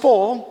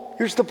gospel,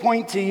 here's the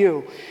point to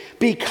you,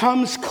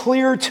 becomes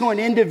clear to an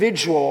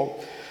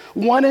individual,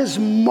 one is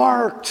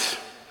marked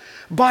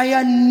by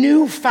a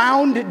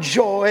newfound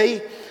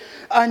joy,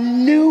 a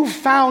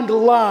newfound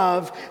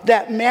love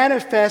that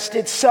manifests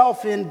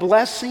itself in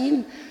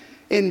blessing,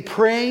 in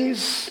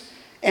praise,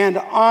 and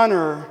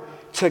honor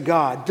to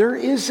God. There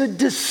is a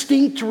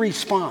distinct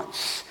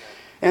response,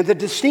 and the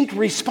distinct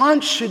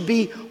response should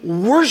be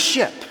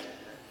worship.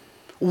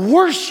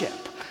 Worship.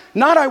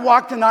 Not I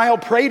walked an aisle,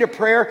 prayed a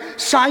prayer,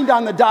 signed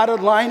on the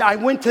dotted line. I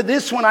went to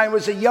this when I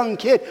was a young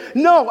kid.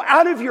 No,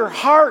 out of your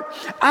heart,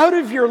 out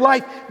of your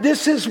life,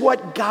 this is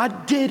what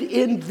God did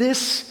in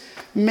this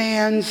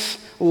man's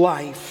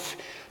life.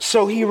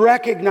 So he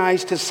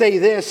recognized, to say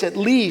this, at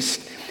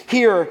least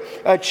here,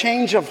 a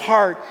change of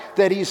heart,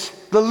 that he's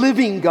the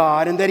living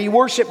God and that he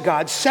worshiped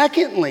God.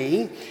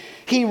 Secondly,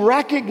 he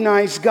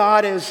recognized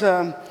God as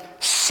a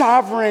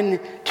sovereign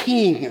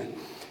king.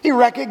 He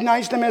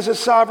recognized him as a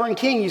sovereign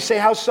king. You say,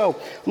 how so?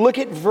 Look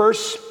at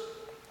verse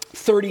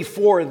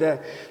 34, the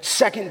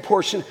second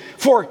portion.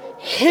 For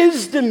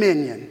his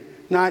dominion,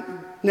 not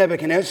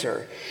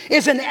Nebuchadnezzar,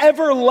 is an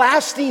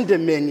everlasting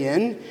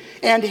dominion,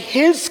 and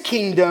his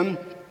kingdom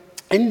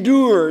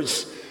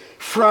endures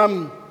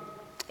from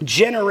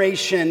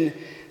generation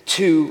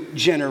to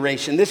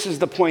generation. This is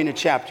the point of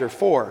chapter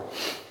 4.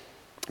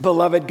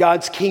 Beloved,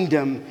 God's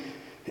kingdom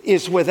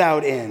is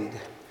without end.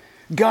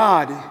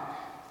 God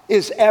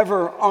is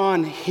ever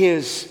on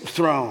his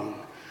throne.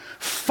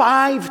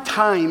 5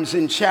 times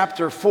in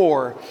chapter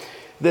 4,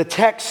 the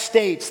text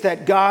states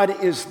that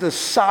God is the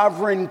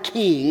sovereign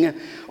king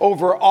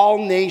over all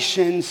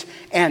nations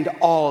and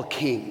all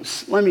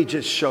kings. Let me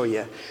just show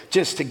you,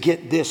 just to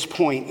get this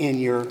point in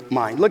your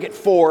mind. Look at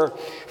 4,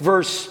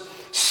 verse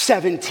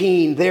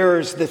 17.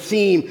 There's the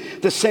theme,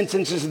 the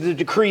sentences, the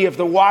decree of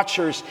the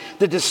watchers,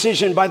 the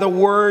decision by the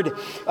word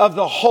of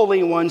the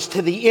holy ones,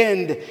 to the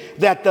end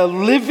that the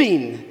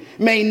living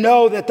may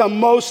know that the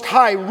Most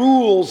High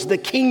rules the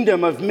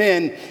kingdom of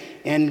men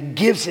and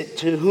gives it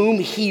to whom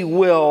he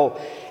will,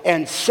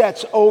 and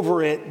sets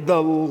over it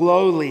the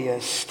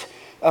lowliest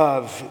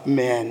of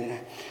men.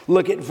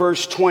 Look at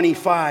verse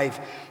 25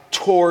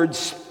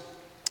 towards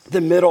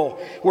the middle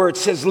where it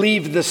says,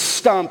 leave the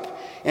stump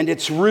and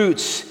its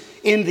roots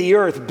in the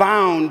earth,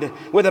 bound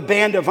with a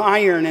band of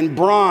iron and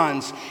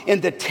bronze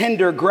in the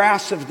tender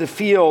grass of the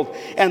field,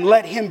 and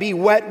let him be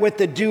wet with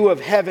the dew of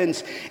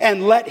heavens,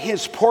 and let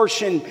his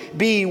portion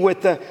be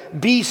with the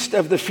beast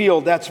of the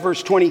field. That's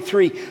verse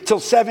 23, till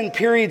 7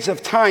 periods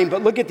of time.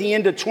 But look at the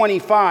end of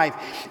 25.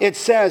 It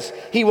says,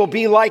 he will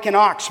be like an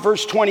ox,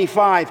 verse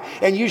 25,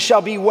 and you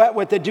shall be wet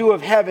with the dew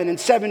of heaven, and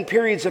 7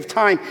 periods of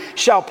time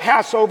shall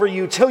pass over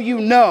you till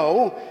you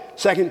know,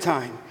 second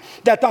time,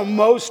 that the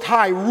Most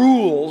High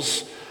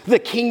rules the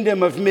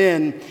kingdom of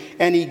men,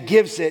 and he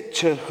gives it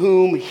to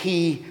whom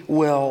he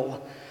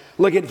will.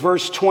 Look at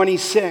verse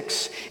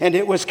 26. And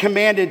it was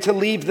commanded to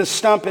leave the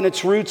stump and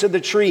its roots of the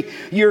tree.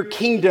 Your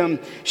kingdom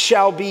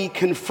shall be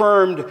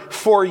confirmed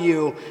for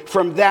you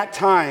from that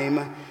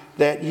time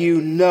that you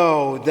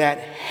know that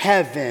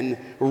heaven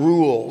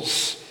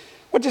rules.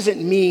 What does it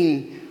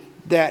mean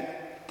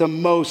that the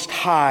Most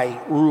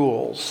High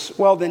rules?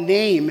 Well, the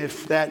name,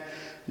 if that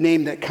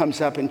name that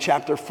comes up in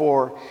chapter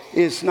 4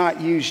 is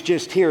not used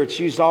just here. It's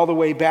used all the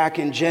way back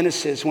in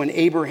Genesis when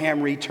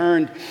Abraham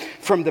returned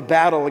from the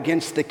battle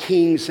against the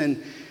kings,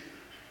 and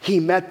he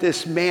met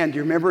this man. Do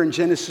you remember in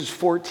Genesis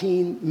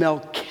 14?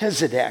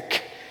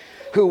 Melchizedek,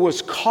 who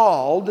was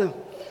called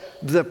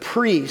the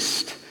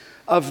priest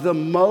of the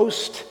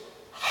Most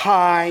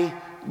High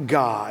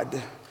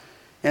God.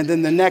 And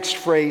then the next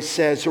phrase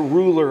says,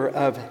 ruler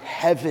of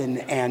heaven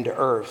and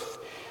earth.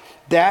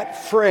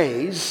 That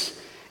phrase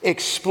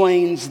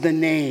explains the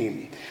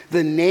name.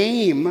 The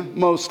name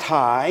Most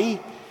High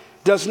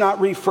does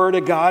not refer to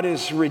God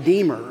as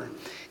Redeemer.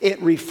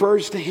 It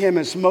refers to him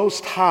as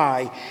Most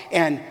High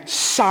and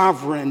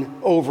sovereign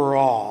over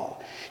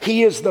all.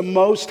 He is the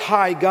Most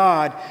High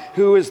God,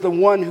 who is the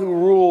one who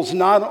rules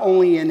not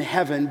only in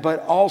heaven,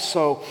 but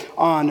also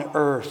on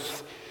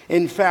earth.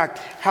 In fact,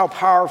 how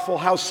powerful,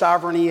 how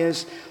sovereign he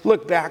is.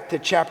 Look back to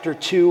chapter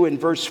 2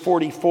 and verse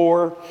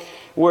 44,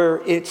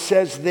 where it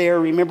says there,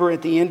 remember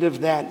at the end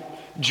of that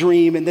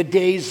dream, in the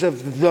days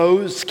of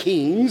those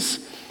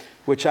kings,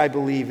 which I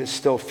believe is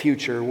still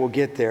future, we'll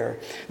get there,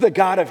 the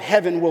God of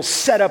heaven will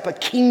set up a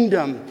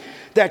kingdom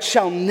that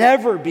shall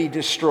never be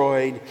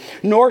destroyed,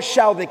 nor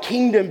shall the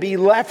kingdom be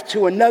left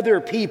to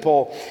another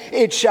people.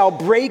 It shall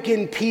break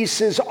in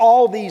pieces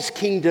all these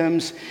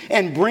kingdoms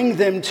and bring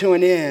them to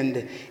an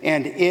end,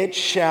 and it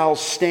shall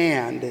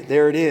stand,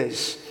 there it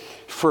is,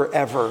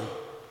 forever.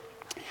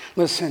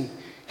 Listen,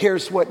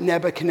 here's what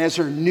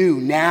Nebuchadnezzar knew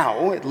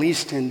now, at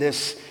least in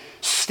this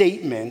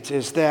statement,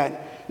 is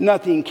that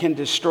nothing can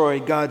destroy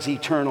God's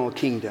eternal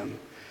kingdom.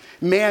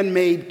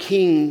 Man-made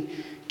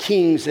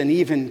kings and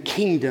even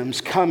kingdoms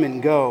come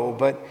and go,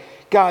 but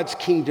God's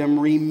kingdom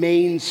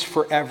remains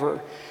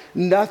forever.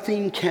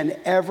 Nothing can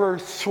ever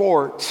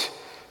thwart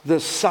the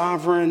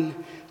sovereign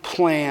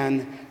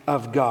plan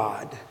of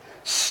God.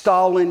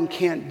 Stalin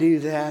can't do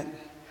that.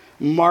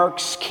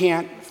 Marx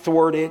can't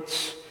thwart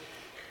it.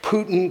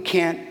 Putin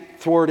can't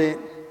thwart it.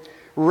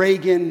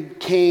 Reagan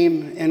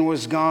came and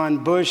was gone.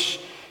 Bush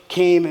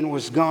came and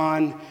was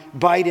gone.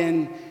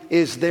 Biden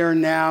is there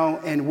now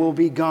and will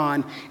be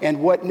gone.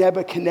 And what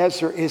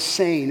Nebuchadnezzar is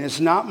saying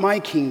is not my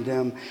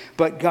kingdom,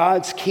 but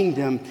God's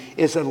kingdom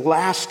is a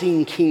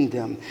lasting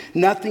kingdom.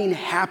 Nothing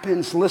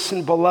happens,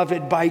 listen,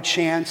 beloved, by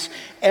chance.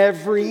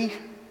 Every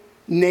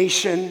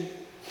nation,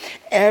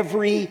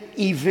 every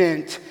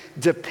event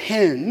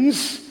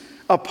depends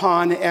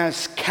upon,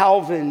 as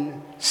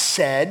Calvin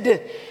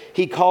said,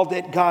 he called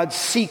it God's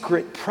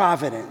secret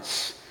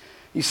providence.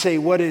 You say,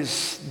 what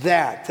is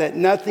that? That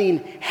nothing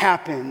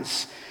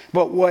happens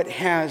but what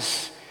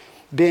has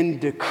been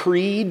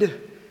decreed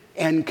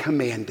and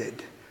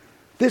commanded.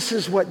 This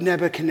is what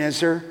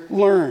Nebuchadnezzar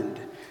learned.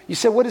 You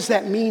say, what does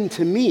that mean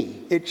to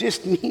me? It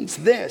just means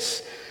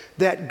this,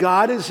 that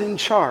God is in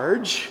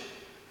charge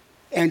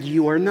and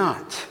you are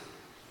not.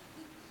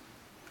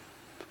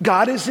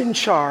 God is in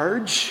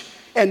charge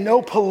and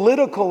no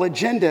political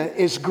agenda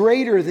is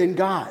greater than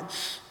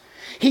God's.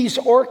 He's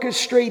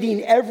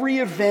orchestrating every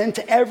event,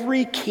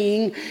 every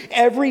king,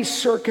 every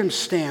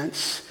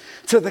circumstance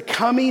to the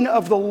coming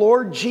of the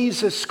Lord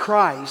Jesus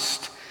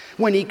Christ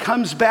when he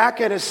comes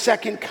back at his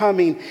second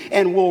coming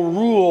and will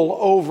rule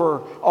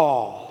over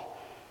all.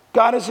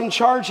 God is in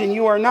charge and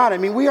you are not. I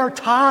mean, we are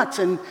taught,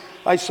 and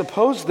I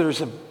suppose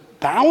there's a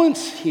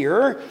balance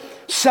here,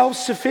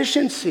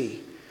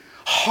 self-sufficiency,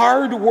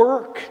 hard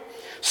work,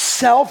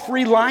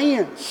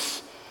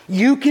 self-reliance.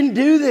 You can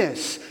do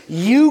this.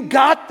 You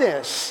got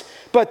this.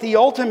 But the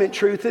ultimate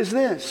truth is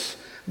this: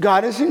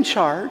 God is in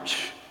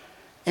charge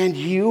and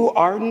you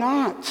are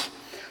not.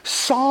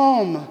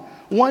 Psalm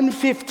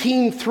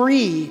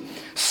 115:3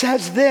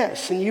 says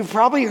this, and you've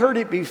probably heard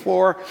it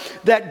before,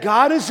 that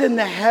God is in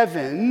the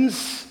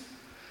heavens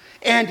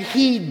and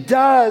he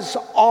does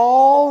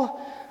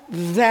all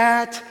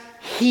that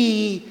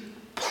he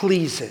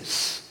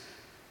pleases.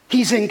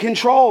 He's in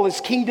control. His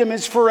kingdom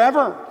is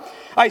forever.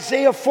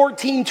 Isaiah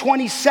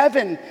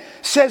 14:27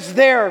 says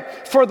there,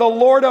 for the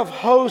Lord of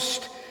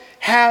hosts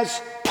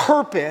has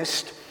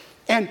purposed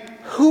And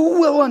who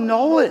will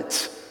annul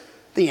it?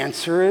 The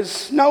answer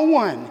is no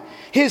one.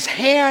 His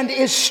hand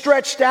is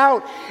stretched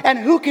out, and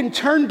who can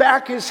turn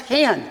back his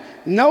hand?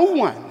 No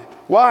one.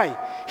 Why?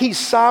 He's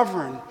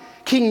sovereign.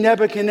 King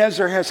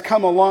Nebuchadnezzar has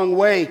come a long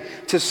way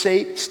to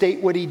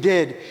state what he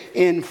did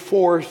in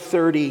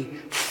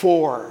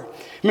 434.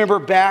 Remember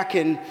back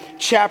in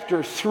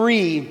chapter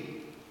 3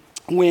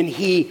 when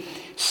he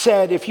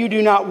said, if you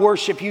do not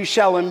worship, you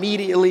shall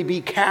immediately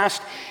be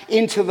cast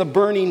into the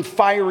burning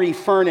fiery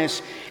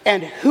furnace.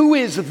 And who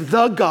is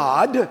the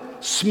God,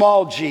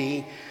 small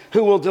g,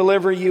 who will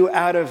deliver you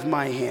out of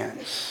my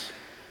hands?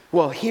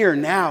 Well, here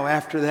now,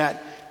 after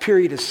that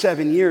period of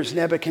 7 years,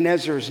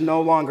 Nebuchadnezzar is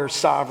no longer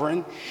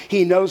sovereign.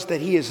 He knows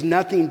that he is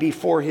nothing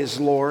before his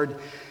Lord.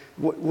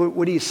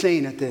 What are you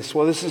saying at this?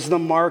 Well, this is the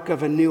mark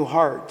of a new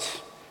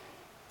heart.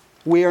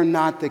 We are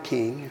not the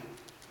king.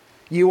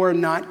 You are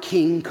not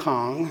King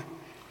Kong.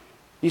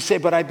 You say,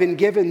 but I've been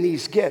given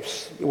these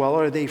gifts. Well,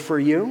 are they for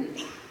you?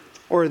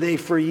 Or are they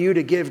for you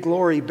to give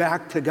glory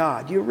back to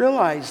God? You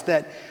realize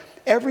that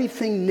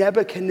everything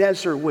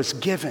Nebuchadnezzar was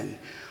given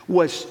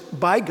was,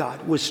 by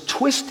God, was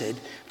twisted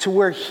to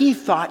where he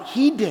thought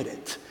he did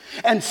it.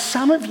 And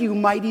some of you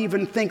might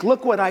even think,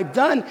 look what I've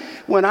done,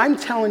 when I'm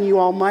telling you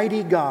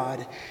Almighty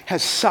God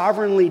has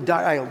sovereignly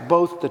dialed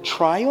both the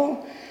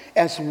trial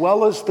as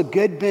well as the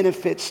good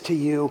benefits to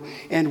you,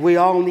 and we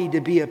all need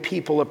to be a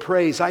people of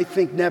praise. I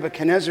think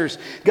Nebuchadnezzar's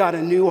got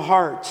a new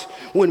heart.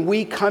 When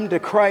we come to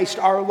Christ,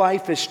 our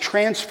life is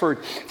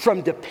transferred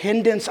from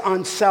dependence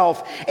on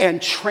self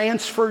and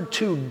transferred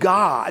to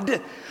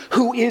God,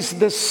 who is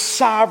the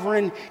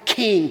sovereign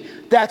king.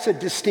 That's a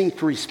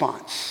distinct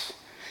response.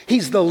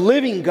 He's the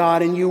living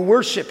God and you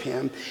worship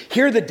him.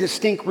 Here the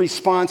distinct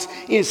response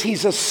is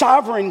he's a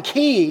sovereign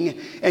king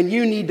and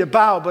you need to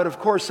bow. But of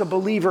course a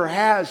believer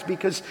has,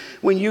 because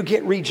when you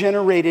get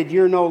regenerated,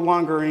 you're no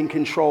longer in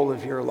control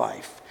of your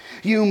life.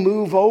 You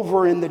move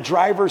over in the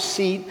driver's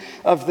seat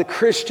of the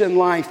Christian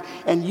life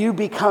and you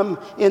become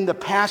in the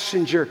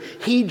passenger.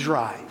 He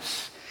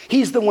drives.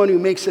 He's the one who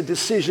makes a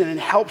decision and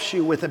helps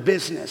you with a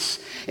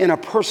business, in a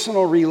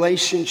personal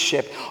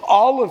relationship.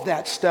 All of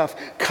that stuff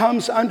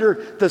comes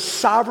under the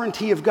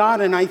sovereignty of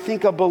God, and I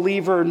think a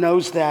believer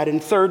knows that.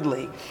 And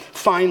thirdly,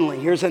 finally,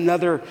 here's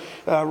another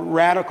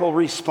radical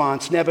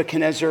response.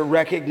 Nebuchadnezzar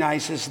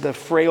recognizes the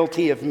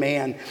frailty of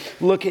man.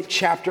 Look at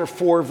chapter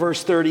 4,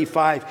 verse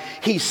 35.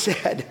 He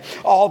said,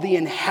 all the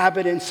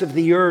inhabitants of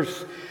the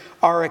earth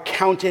are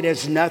accounted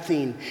as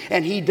nothing,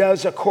 and he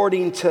does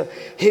according to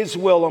his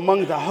will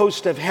among the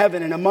host of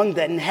heaven and among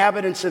the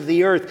inhabitants of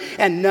the earth,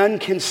 and none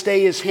can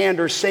stay his hand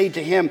or say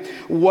to him,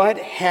 what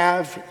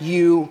have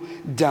you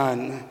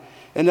done?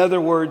 In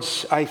other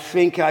words, I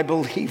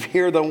believe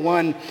here the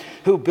one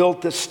who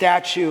built the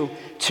statue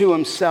to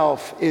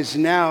himself is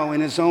now,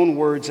 in his own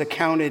words,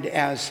 accounted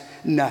as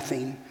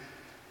nothing.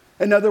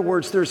 In other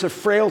words, there's a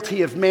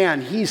frailty of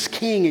man. He's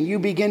king, and you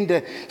begin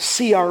to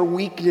see our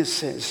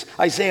weaknesses.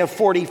 Isaiah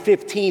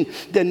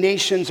 40:15, the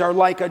nations are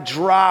like a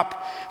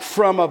drop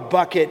from a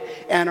bucket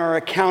and are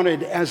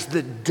accounted as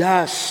the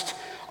dust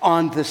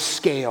on the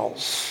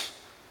scales.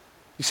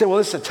 You say, well,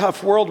 this is a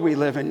tough world we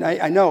live in.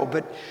 I know,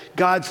 but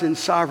God's in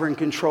sovereign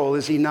control,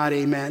 is he not?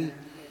 Amen?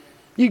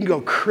 You can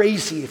go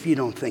crazy if you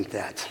don't think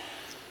that.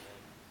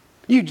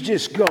 You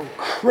just go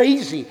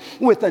crazy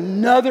with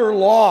another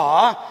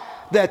law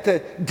that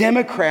the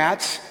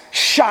Democrats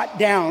shot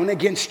down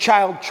against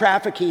child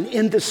trafficking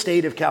in the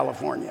state of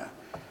California.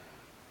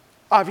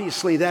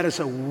 Obviously, that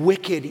is a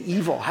wicked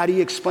evil. How do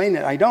you explain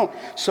that? I don't.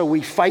 So we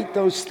fight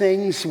those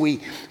things.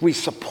 We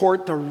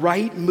support the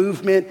right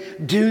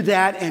movement. Do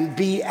that and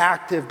be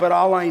active. But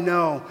all I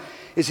know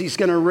is he's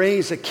going to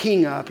raise a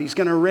king up. He's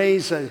going to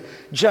raise a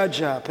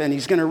judge up. And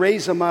he's going to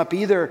raise them up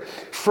either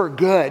for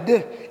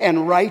good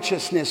and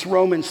righteousness,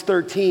 Romans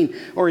 13,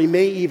 or he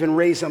may even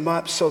raise them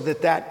up so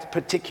that that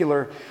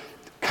particular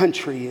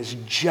country is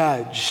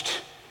judged.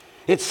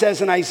 It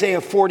says in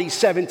Isaiah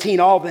 40:17,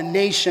 all the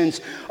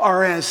nations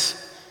are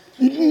as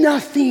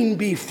nothing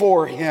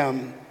before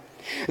him.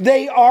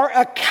 They are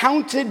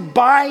accounted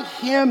by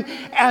him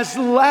as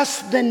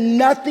less than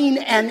nothing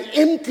and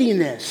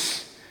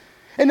emptiness.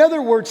 In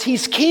other words,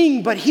 he's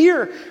king, but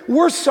here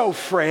we're so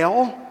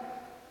frail.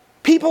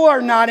 People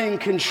are not in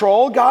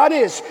control. God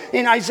is.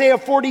 In Isaiah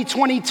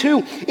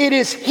 40:22, it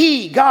is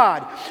he,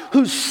 God,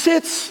 who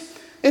sits,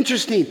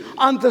 interesting,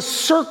 on the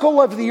circle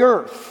of the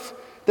earth.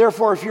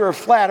 Therefore, if you're a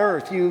flat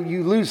earth,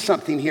 you lose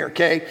something here,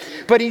 okay?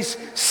 But he's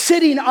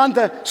sitting on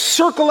the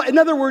circle. In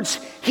other words,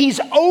 he's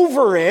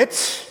over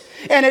it.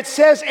 And it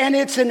says, and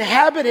its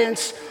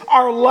inhabitants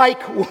are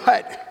like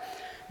what?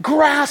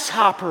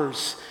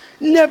 Grasshoppers.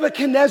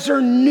 Nebuchadnezzar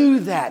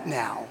knew that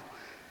now.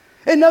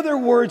 In other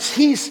words,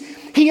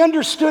 he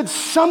understood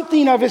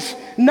something of his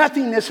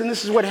nothingness, and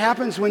this is what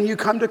happens when you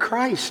come to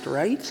Christ,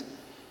 right?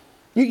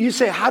 You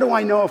say, how do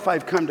I know if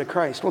I've come to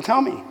Christ? Well,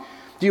 tell me.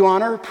 Do you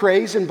honor,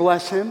 praise, and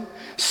bless him?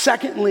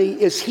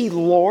 Secondly, is he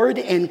Lord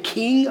and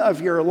King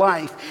of your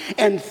life?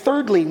 And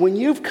thirdly, when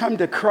you've come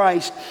to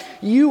Christ,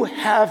 you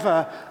have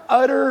a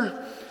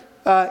utter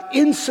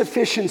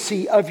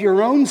insufficiency of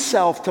your own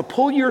self to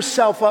pull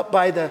yourself up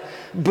by the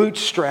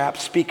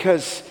bootstraps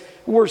because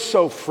we're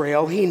so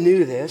frail. He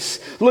knew this.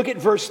 Look at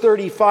verse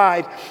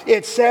 35.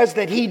 It says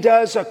that he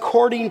does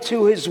according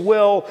to his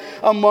will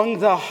among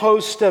the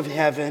host of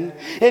heaven.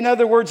 In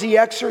other words, he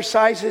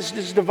exercises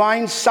his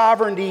divine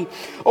sovereignty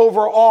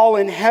over all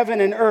in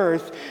heaven and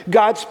earth.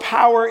 God's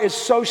power is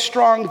so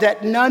strong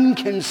that none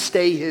can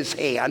stay his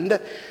hand,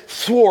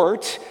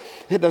 thwart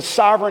the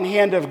sovereign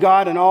hand of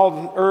God in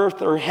all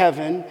earth or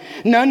heaven.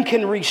 None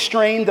can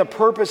restrain the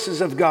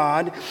purposes of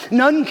God.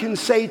 None can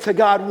say to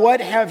God,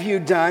 "What have you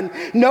done?"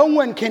 No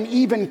one can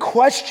even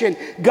question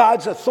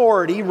God's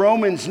authority.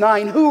 Romans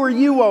 9, who are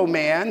you, O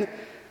man,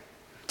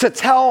 to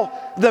tell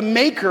the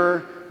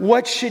Maker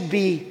what should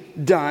be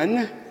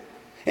done?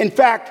 In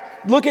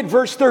fact, look at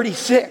verse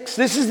 36.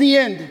 This is the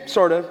end,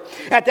 sort of.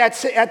 At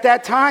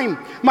that time,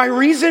 my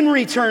reason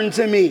returned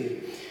to me.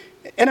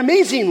 And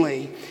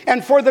amazingly,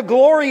 and for the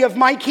glory of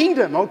my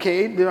kingdom.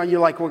 Okay, you're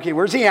like, okay,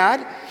 where's he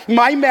at?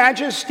 My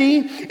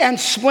majesty and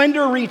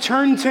splendor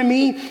returned to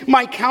me.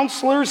 My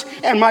counselors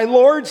and my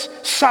lords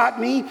sought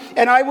me,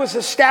 and I was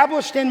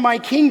established in my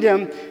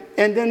kingdom.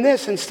 And then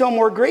this, and still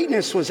more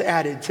greatness was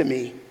added to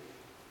me.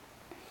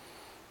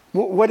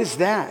 What is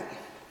that?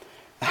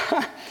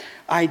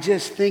 I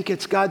just think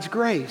it's God's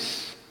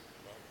grace.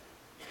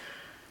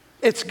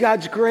 It's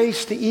God's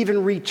grace to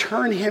even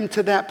return him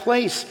to that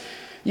place.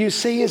 You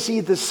say, is he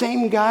the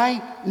same guy?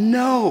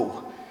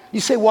 No. You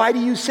say, why do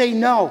you say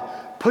no?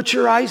 Put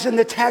your eyes in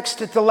the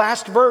text at the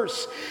last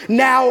verse.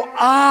 Now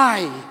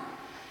I,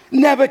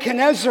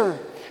 Nebuchadnezzar,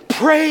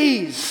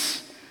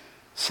 praise,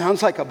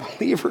 sounds like a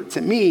believer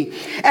to me,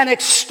 and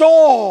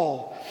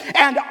extol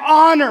and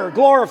honor,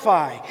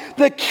 glorify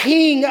the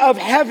King of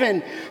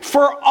heaven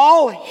for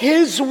all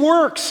his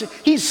works.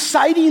 He's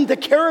citing the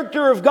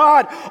character of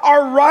God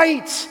are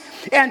right,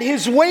 and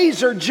his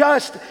ways are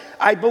just.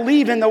 I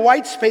believe in the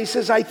white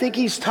spaces, I think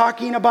he's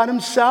talking about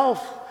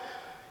himself.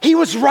 He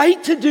was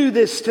right to do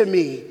this to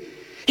me.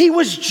 He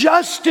was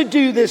just to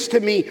do this to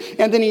me.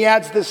 And then he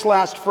adds this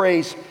last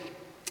phrase,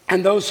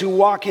 and those who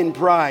walk in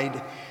pride,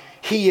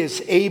 he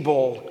is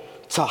able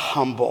to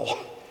humble.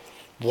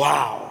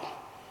 Wow.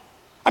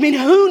 I mean,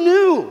 who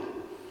knew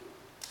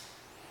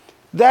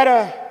that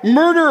a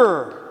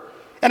murderer,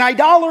 an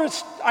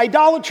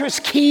idolatrous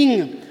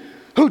king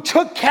who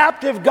took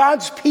captive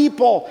God's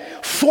people,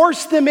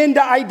 forced them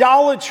into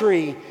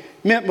idolatry,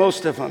 meant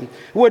most of them,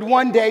 would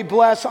one day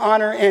bless,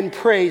 honor, and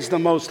praise the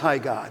Most High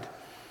God?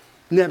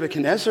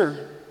 Nebuchadnezzar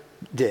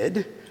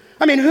did.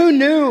 I mean, who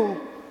knew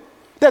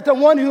that the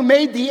one who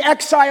made the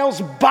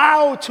exiles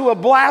bow to a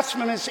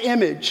blasphemous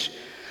image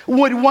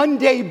would one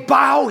day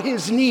bow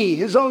his knee,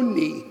 his own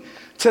knee,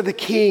 to the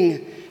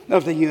King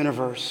of the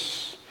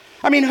universe?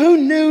 I mean, who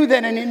knew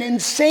that an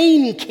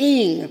insane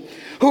king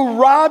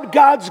who robbed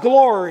God's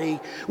glory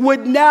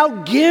would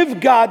now give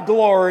God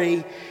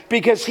glory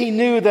because he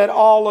knew that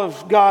all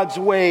of God's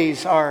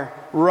ways are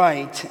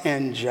right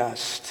and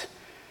just?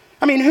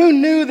 I mean, who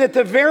knew that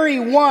the very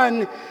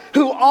one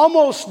who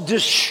almost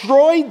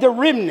destroyed the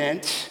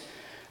remnant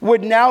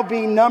would now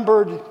be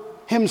numbered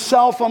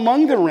himself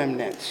among the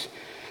remnant?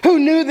 Who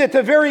knew that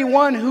the very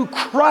one who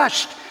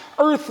crushed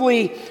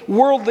earthly,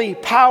 worldly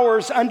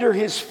powers under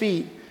his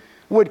feet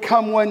would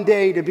come one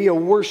day to be a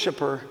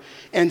worshiper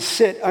and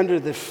sit under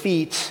the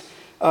feet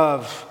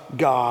of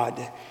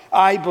God?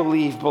 I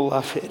believe,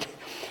 beloved,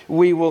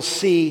 we will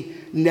see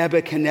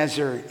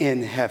Nebuchadnezzar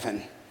in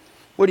heaven.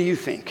 What do you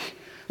think?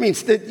 I mean,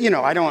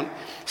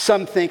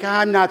 some think,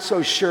 I'm not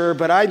so sure,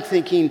 but I'm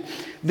thinking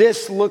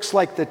this looks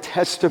like the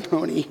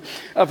testimony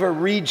of a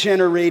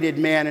regenerated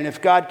man. And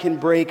if God can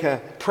break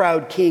a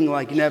proud king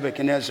like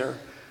Nebuchadnezzar,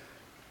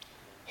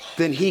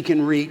 then he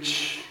can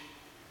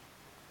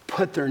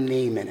put their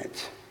name in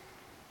it.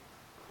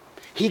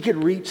 He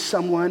could reach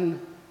someone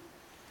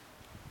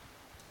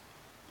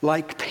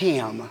like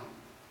Pam,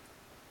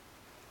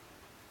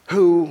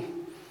 who,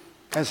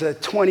 as a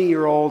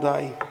 20-year-old,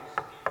 I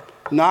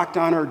knocked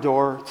on her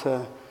door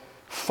to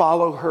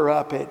follow her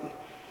up at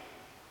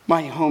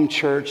my home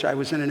church. I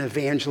was in an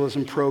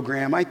evangelism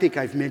program. I think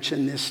I've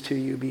mentioned this to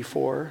you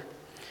before.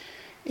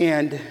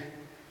 And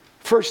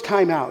first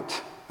time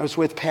out, I was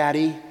with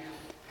Patty,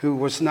 who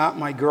was not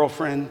my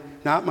girlfriend,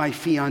 not my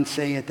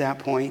fiance at that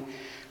point.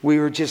 We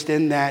were just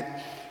in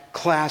that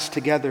class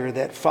together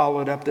that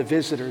followed up the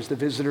visitors. The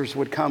visitors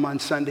would come on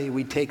Sunday,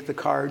 we'd take the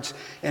cards,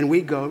 and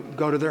we'd go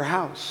to their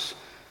house.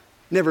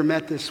 Never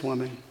met this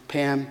woman.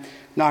 Pam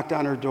knocked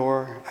on her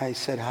door. I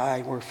said,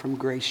 hi, we're from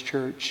Grace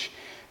Church.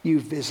 You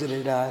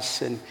visited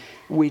us, and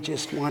we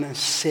just want to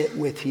sit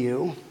with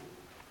you.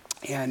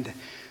 And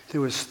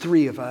there was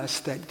 3 of us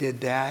that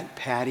did that,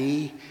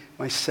 Patty,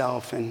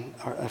 myself, and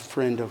a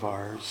friend of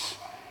ours.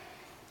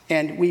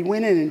 And we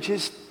went in and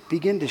just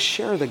began to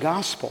share the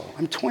gospel.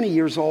 I'm 20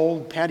 years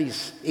old,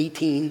 Patty's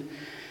 18,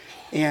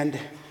 and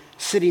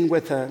sitting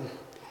with a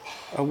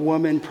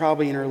woman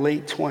probably in her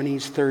late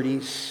 20s,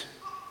 30s,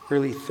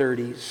 early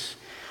 30s.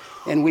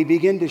 And we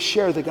begin to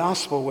share the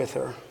gospel with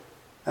her.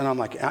 And I'm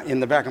like, in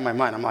the back of my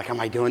mind, I'm like, am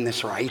I doing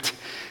this right?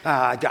 Do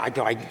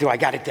I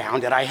got it down?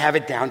 Did I have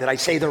it down? Did I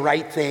say the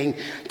right thing?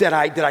 Did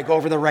I go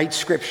over the right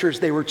scriptures?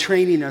 They were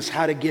training us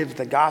how to give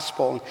the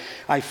gospel.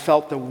 I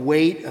felt the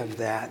weight of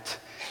that.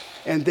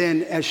 And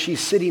then as she's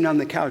sitting on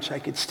the couch, I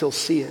could still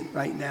see it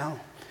right now.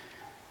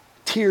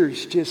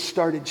 Tears just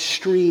started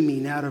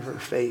streaming out of her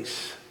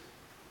face.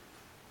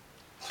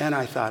 And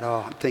I thought,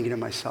 I'm thinking to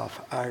myself,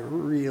 I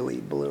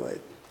really blew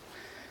it.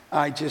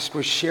 I just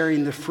was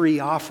sharing the free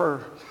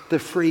offer, the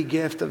free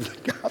gift of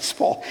the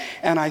gospel.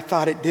 And I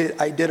thought I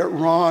did it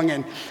wrong.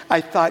 And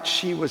I thought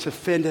she was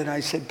offended.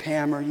 I said,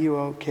 Pam, are you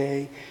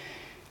okay?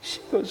 She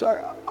goes,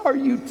 are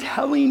you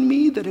telling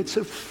me that it's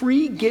a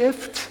free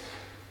gift?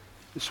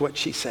 That's what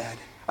she said.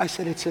 I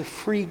said, it's a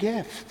free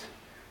gift.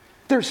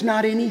 There's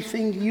not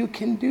anything you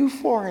can do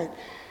for it.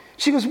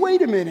 She goes,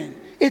 wait a minute.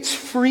 It's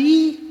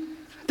free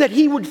that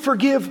he would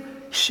forgive.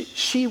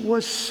 She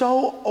was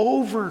so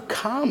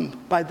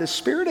overcome by the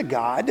Spirit of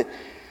God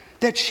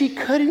that she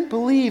couldn't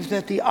believe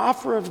that the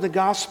offer of the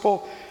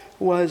gospel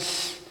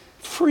was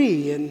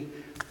free. And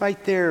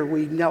right there,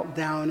 we knelt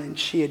down and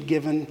she had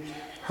given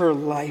her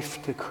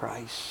life to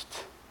Christ.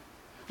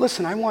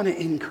 Listen, I want to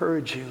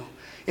encourage you.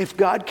 If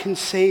God can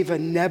save a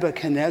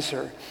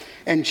Nebuchadnezzar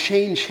and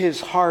change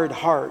his hard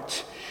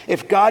heart,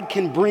 if God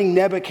can bring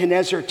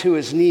Nebuchadnezzar to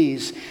his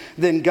knees,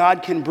 then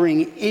God can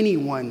bring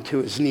anyone to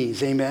his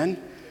knees.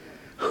 Amen?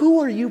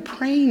 Who are you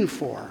praying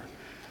for?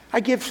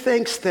 I give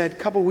thanks that a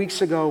couple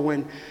weeks ago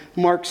when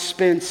Mark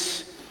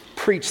Spence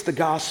preached the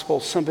gospel,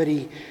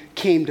 somebody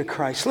came to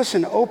Christ.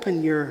 Listen,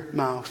 open your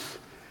mouth.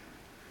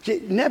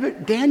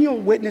 Daniel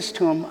witnessed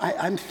to him.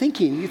 I'm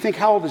thinking, you think,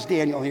 how old is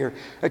Daniel here?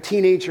 A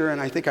teenager,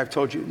 and I think I've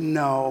told you,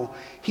 no,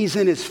 he's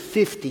in his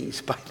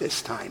 50s by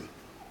this time.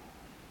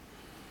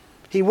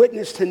 He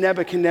witnessed to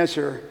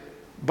Nebuchadnezzar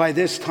by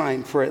this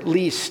time for at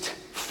least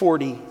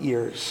 40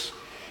 years.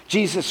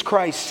 Jesus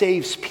Christ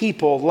saves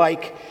people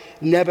like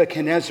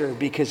Nebuchadnezzar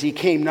because he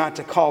came not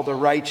to call the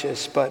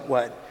righteous, but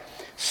what?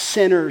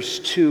 Sinners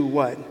to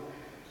what?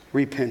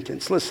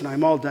 Repentance. Listen,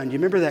 I'm all done. You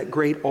remember that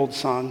great old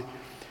song,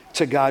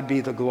 To God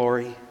Be the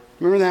Glory?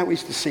 Remember that? We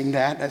used to sing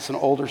that. That's an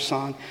older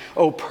song.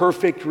 Oh,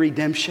 perfect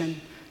redemption.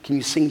 Can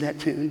you sing that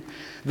tune?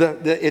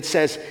 It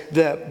says,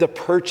 the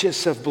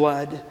purchase of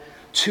blood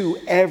to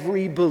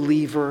every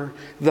believer,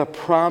 the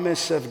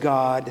promise of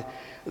God,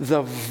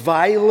 the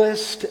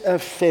vilest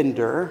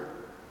offender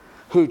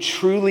who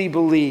truly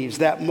believes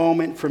that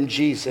moment from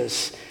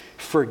Jesus,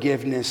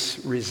 forgiveness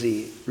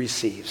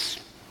receives.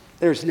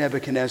 There's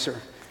Nebuchadnezzar,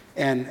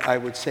 and I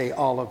would say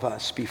all of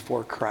us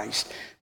before Christ.